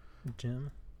joke,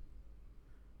 Jim.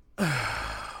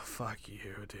 Fuck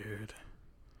you, dude.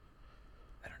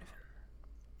 I don't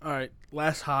even. All right,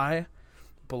 last high,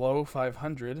 below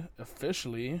 500,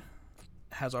 officially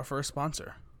has our first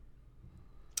sponsor.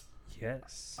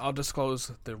 Yes. I'll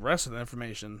disclose the rest of the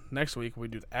information next week when we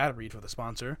do the ad read for the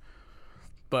sponsor.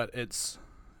 But it's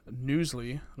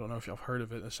Newsly. I don't know if y'all have heard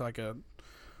of it. It's like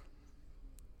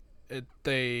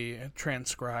they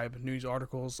transcribe news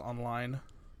articles online.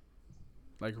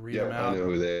 Like read them Yeah, out. I know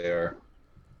who they are.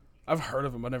 I've heard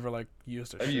of them, but never like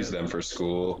used their I've shit. used them for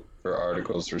school, for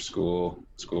articles for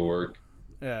schoolwork.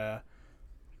 Yeah.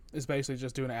 It's basically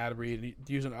just doing an ad read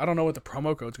using. I don't know what the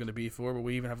promo code's going to be for, but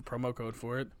we even have a promo code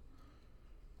for it.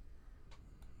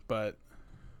 But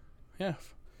yeah,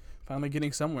 finally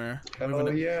getting somewhere.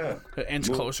 Hell yeah. An inch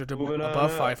closer to moving on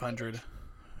above up. 500.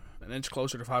 An inch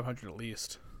closer to 500 at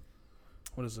least.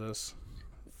 What is this?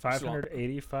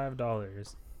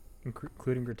 $585,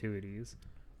 including gratuities.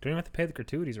 Don't even have to pay the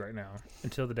gratuities right now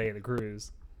until the day of the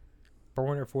cruise.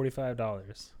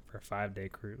 $445 for a 5-day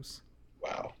cruise.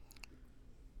 Wow.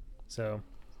 So,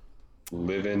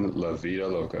 Living La Vida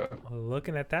Loca.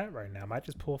 looking at that right now, might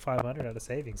just pull 500 out of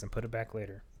savings and put it back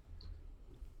later.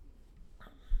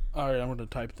 All right, I'm going to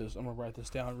type this. I'm going to write this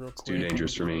down real It's too quick.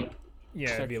 dangerous for me.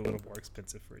 Yeah, it'd be a little more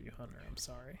expensive for you, Hunter. I'm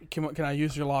sorry. Can I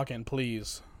use your login,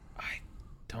 please?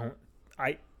 You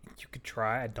could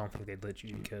try. I don't think they'd let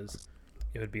you because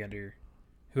it would be under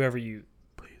whoever you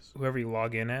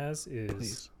log in as is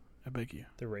Please. I beg you.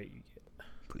 the rate you get.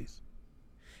 Please.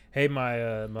 Hey,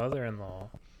 my mother-in-law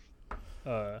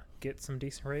get some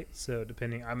decent rates. So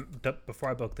depending, before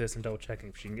I book this and double checking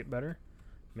if she can get better,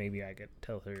 maybe I could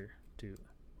tell her to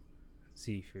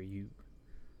see for you.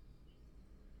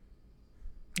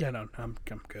 Yeah, no, I'm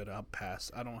good. I'll pass.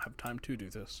 I don't have time to do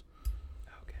this.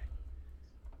 Okay.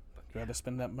 I'd rather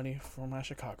spend that money for my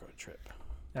Chicago trip.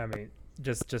 I mean,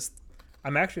 just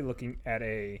I'm actually looking at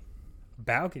a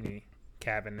balcony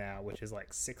cabin now, which is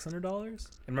like $600.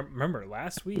 And remember,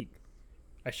 last week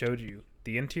I showed you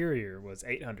the interior was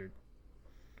 $800.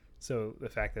 So the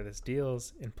fact that this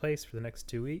deal's in place for the next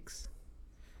 2 weeks,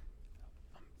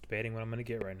 I'm debating what I'm gonna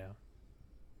get right now.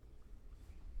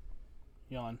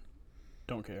 Yawn.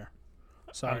 Don't care.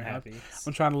 Sorry, I'm happy.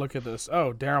 I'm trying to look at this.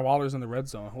 Oh, Darren Waller's in the red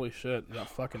zone. Holy shit. You got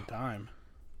fucking time.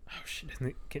 Oh shit!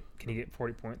 Can he get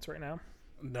 40 points right now?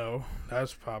 No,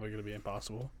 that's probably going to be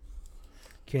impossible.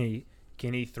 Can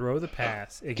he throw the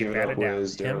pass? It Give get it up, batted down.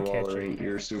 Wiz. Him Darren catch Waller it. ain't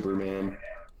your Superman.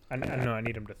 I know. I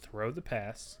need him to throw the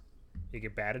pass. It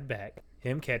get batted back.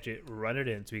 Him catch it, run it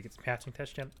in, so he gets a passing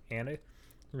touchdown and a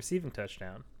receiving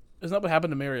touchdown. Isn't that what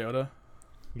happened to Mariota?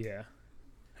 Yeah,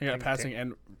 He got Like passing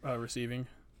and receiving.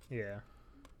 yeah.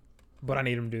 But I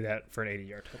need him to do that for an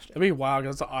 80-yard touchdown. That'd be wild.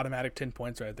 'Cause that's an automatic 10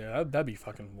 points right there. That'd be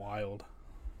fucking wild.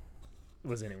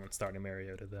 Was anyone starting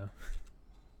Mariota though?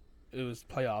 It was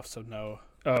playoffs, so no.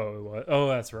 Oh, it was. Oh,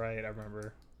 that's right. I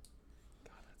remember.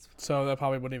 God, that's So that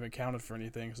probably wouldn't even counted for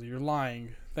anything. So you're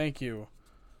lying. Thank you.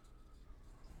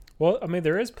 well. I mean,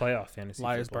 there is playoff fantasy.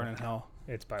 Liars football. burn in hell.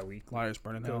 It's by week. Liars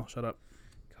burn in Go. hell. Shut up.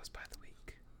 Goes by the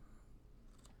week.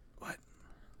 What?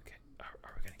 Okay.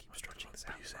 Are we gonna keep stretching this out?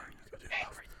 What are you saying? Go do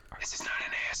This is not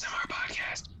an ASMR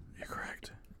podcast. You're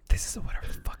correct. This is a whatever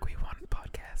the fuck we want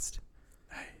podcast.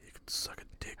 Hey, you can suck a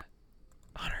dick.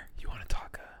 Hunter, you want to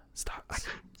talk stocks?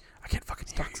 I can't fucking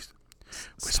hear you.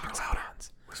 Whisper Stocks and louder.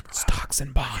 bonds. Whisper louder. Stocks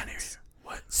and I can't hear bonds. you.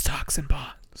 What? Stocks and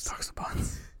bonds. Stocks and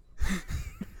bonds.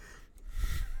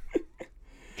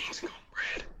 Beans and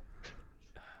cornbread.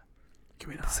 Can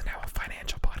we This not? is now a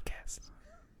financial podcast.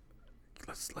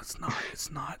 Let's not.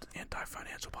 It's not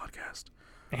anti-financial podcast.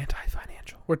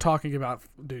 Anti-financial. We're talking about,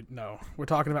 dude. No, we're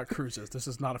talking about cruises. This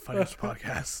is not a financial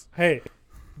podcast. Hey,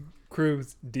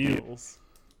 cruise deals.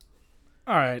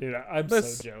 All right. Dude, I'm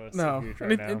Let's- so jealous no. of you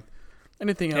right now.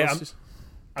 Anything Hey, else?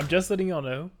 I'm just letting y'all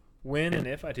know, when and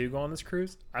if I do go on this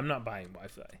cruise, I'm not buying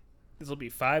Wi-Fi. This will be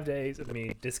 5 days of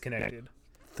me disconnected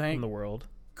Thank from the world.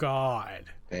 God.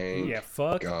 Thank Yeah,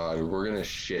 fuck. God, we're gonna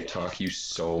shit talk you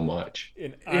so much.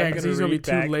 And Yeah, because he's gonna be read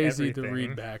too back lazy to everything.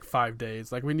 read back 5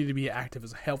 days. Like we need to be active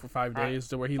as hell for 5 days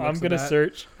to where he looks I'm gonna at that.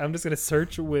 search. I'm just gonna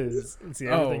search Wiz and see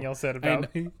everything y'all said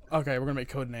about me. Okay, we're gonna make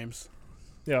code names.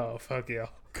 Yo, fuck yeah.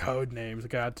 Code names,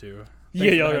 got to.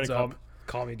 Yeah, Thanks y'all for the gonna heads up.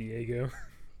 call me Diego.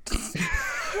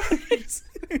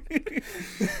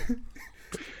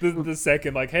 the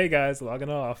second, like, hey guys, logging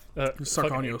off. Suck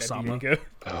fucking on hate you, that Osama. Diego.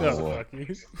 Oh, Fuck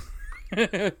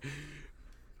you.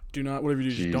 Do not, whatever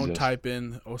you do, just don't Jesus. type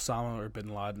in Osama or Bin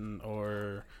Laden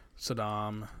or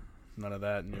Saddam. None of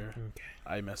that in your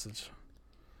iMessage.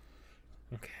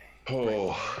 Okay.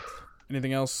 Oh,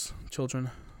 Anything else, children?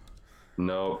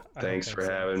 no. I don't Thanks think for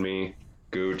so. having me,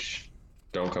 Gooch.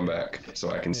 Don't come back so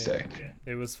I can stay.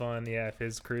 It was fun. Yeah, if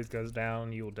his cruise goes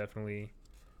down, you will definitely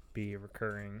be a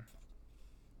recurring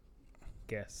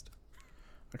guest.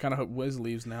 I kind of hope Wiz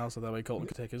leaves now so that way Colton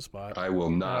can take his spot. I will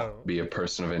not Oh. be a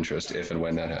person of interest if and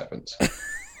when that happens.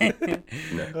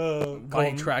 No.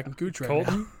 Light track and Gooch right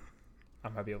Colton? now. I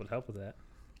might be able to help with that.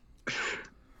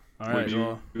 All right, Would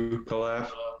well, you collab?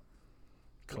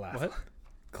 collapse. What?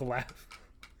 Collab.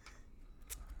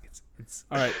 It's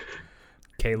All right,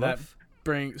 Caleb.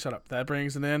 shut up. That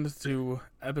brings an end to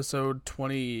episode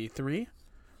 23.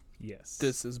 Yes.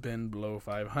 This has been Below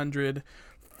 500.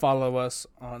 Follow us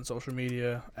on social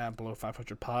media at Below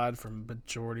 500 Pod for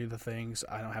majority of the things.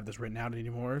 I don't have this written out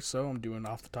anymore, so I'm doing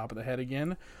off the top of the head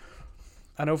again.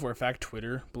 I know for a fact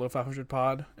Twitter, Below 500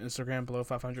 Pod, Instagram, Below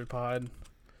 500 Pod.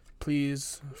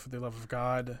 Please, for the love of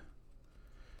God,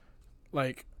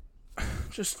 like,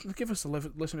 just give us a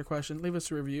listener question. Leave us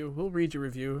a review. We'll read your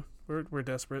review. We're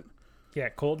desperate. Yeah,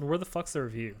 Colton, where the fuck's the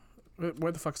review?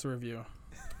 Where the fuck's the review?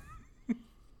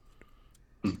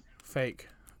 Fake.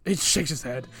 He shakes his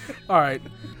head. All right.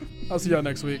 I'll see y'all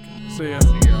next week. See ya.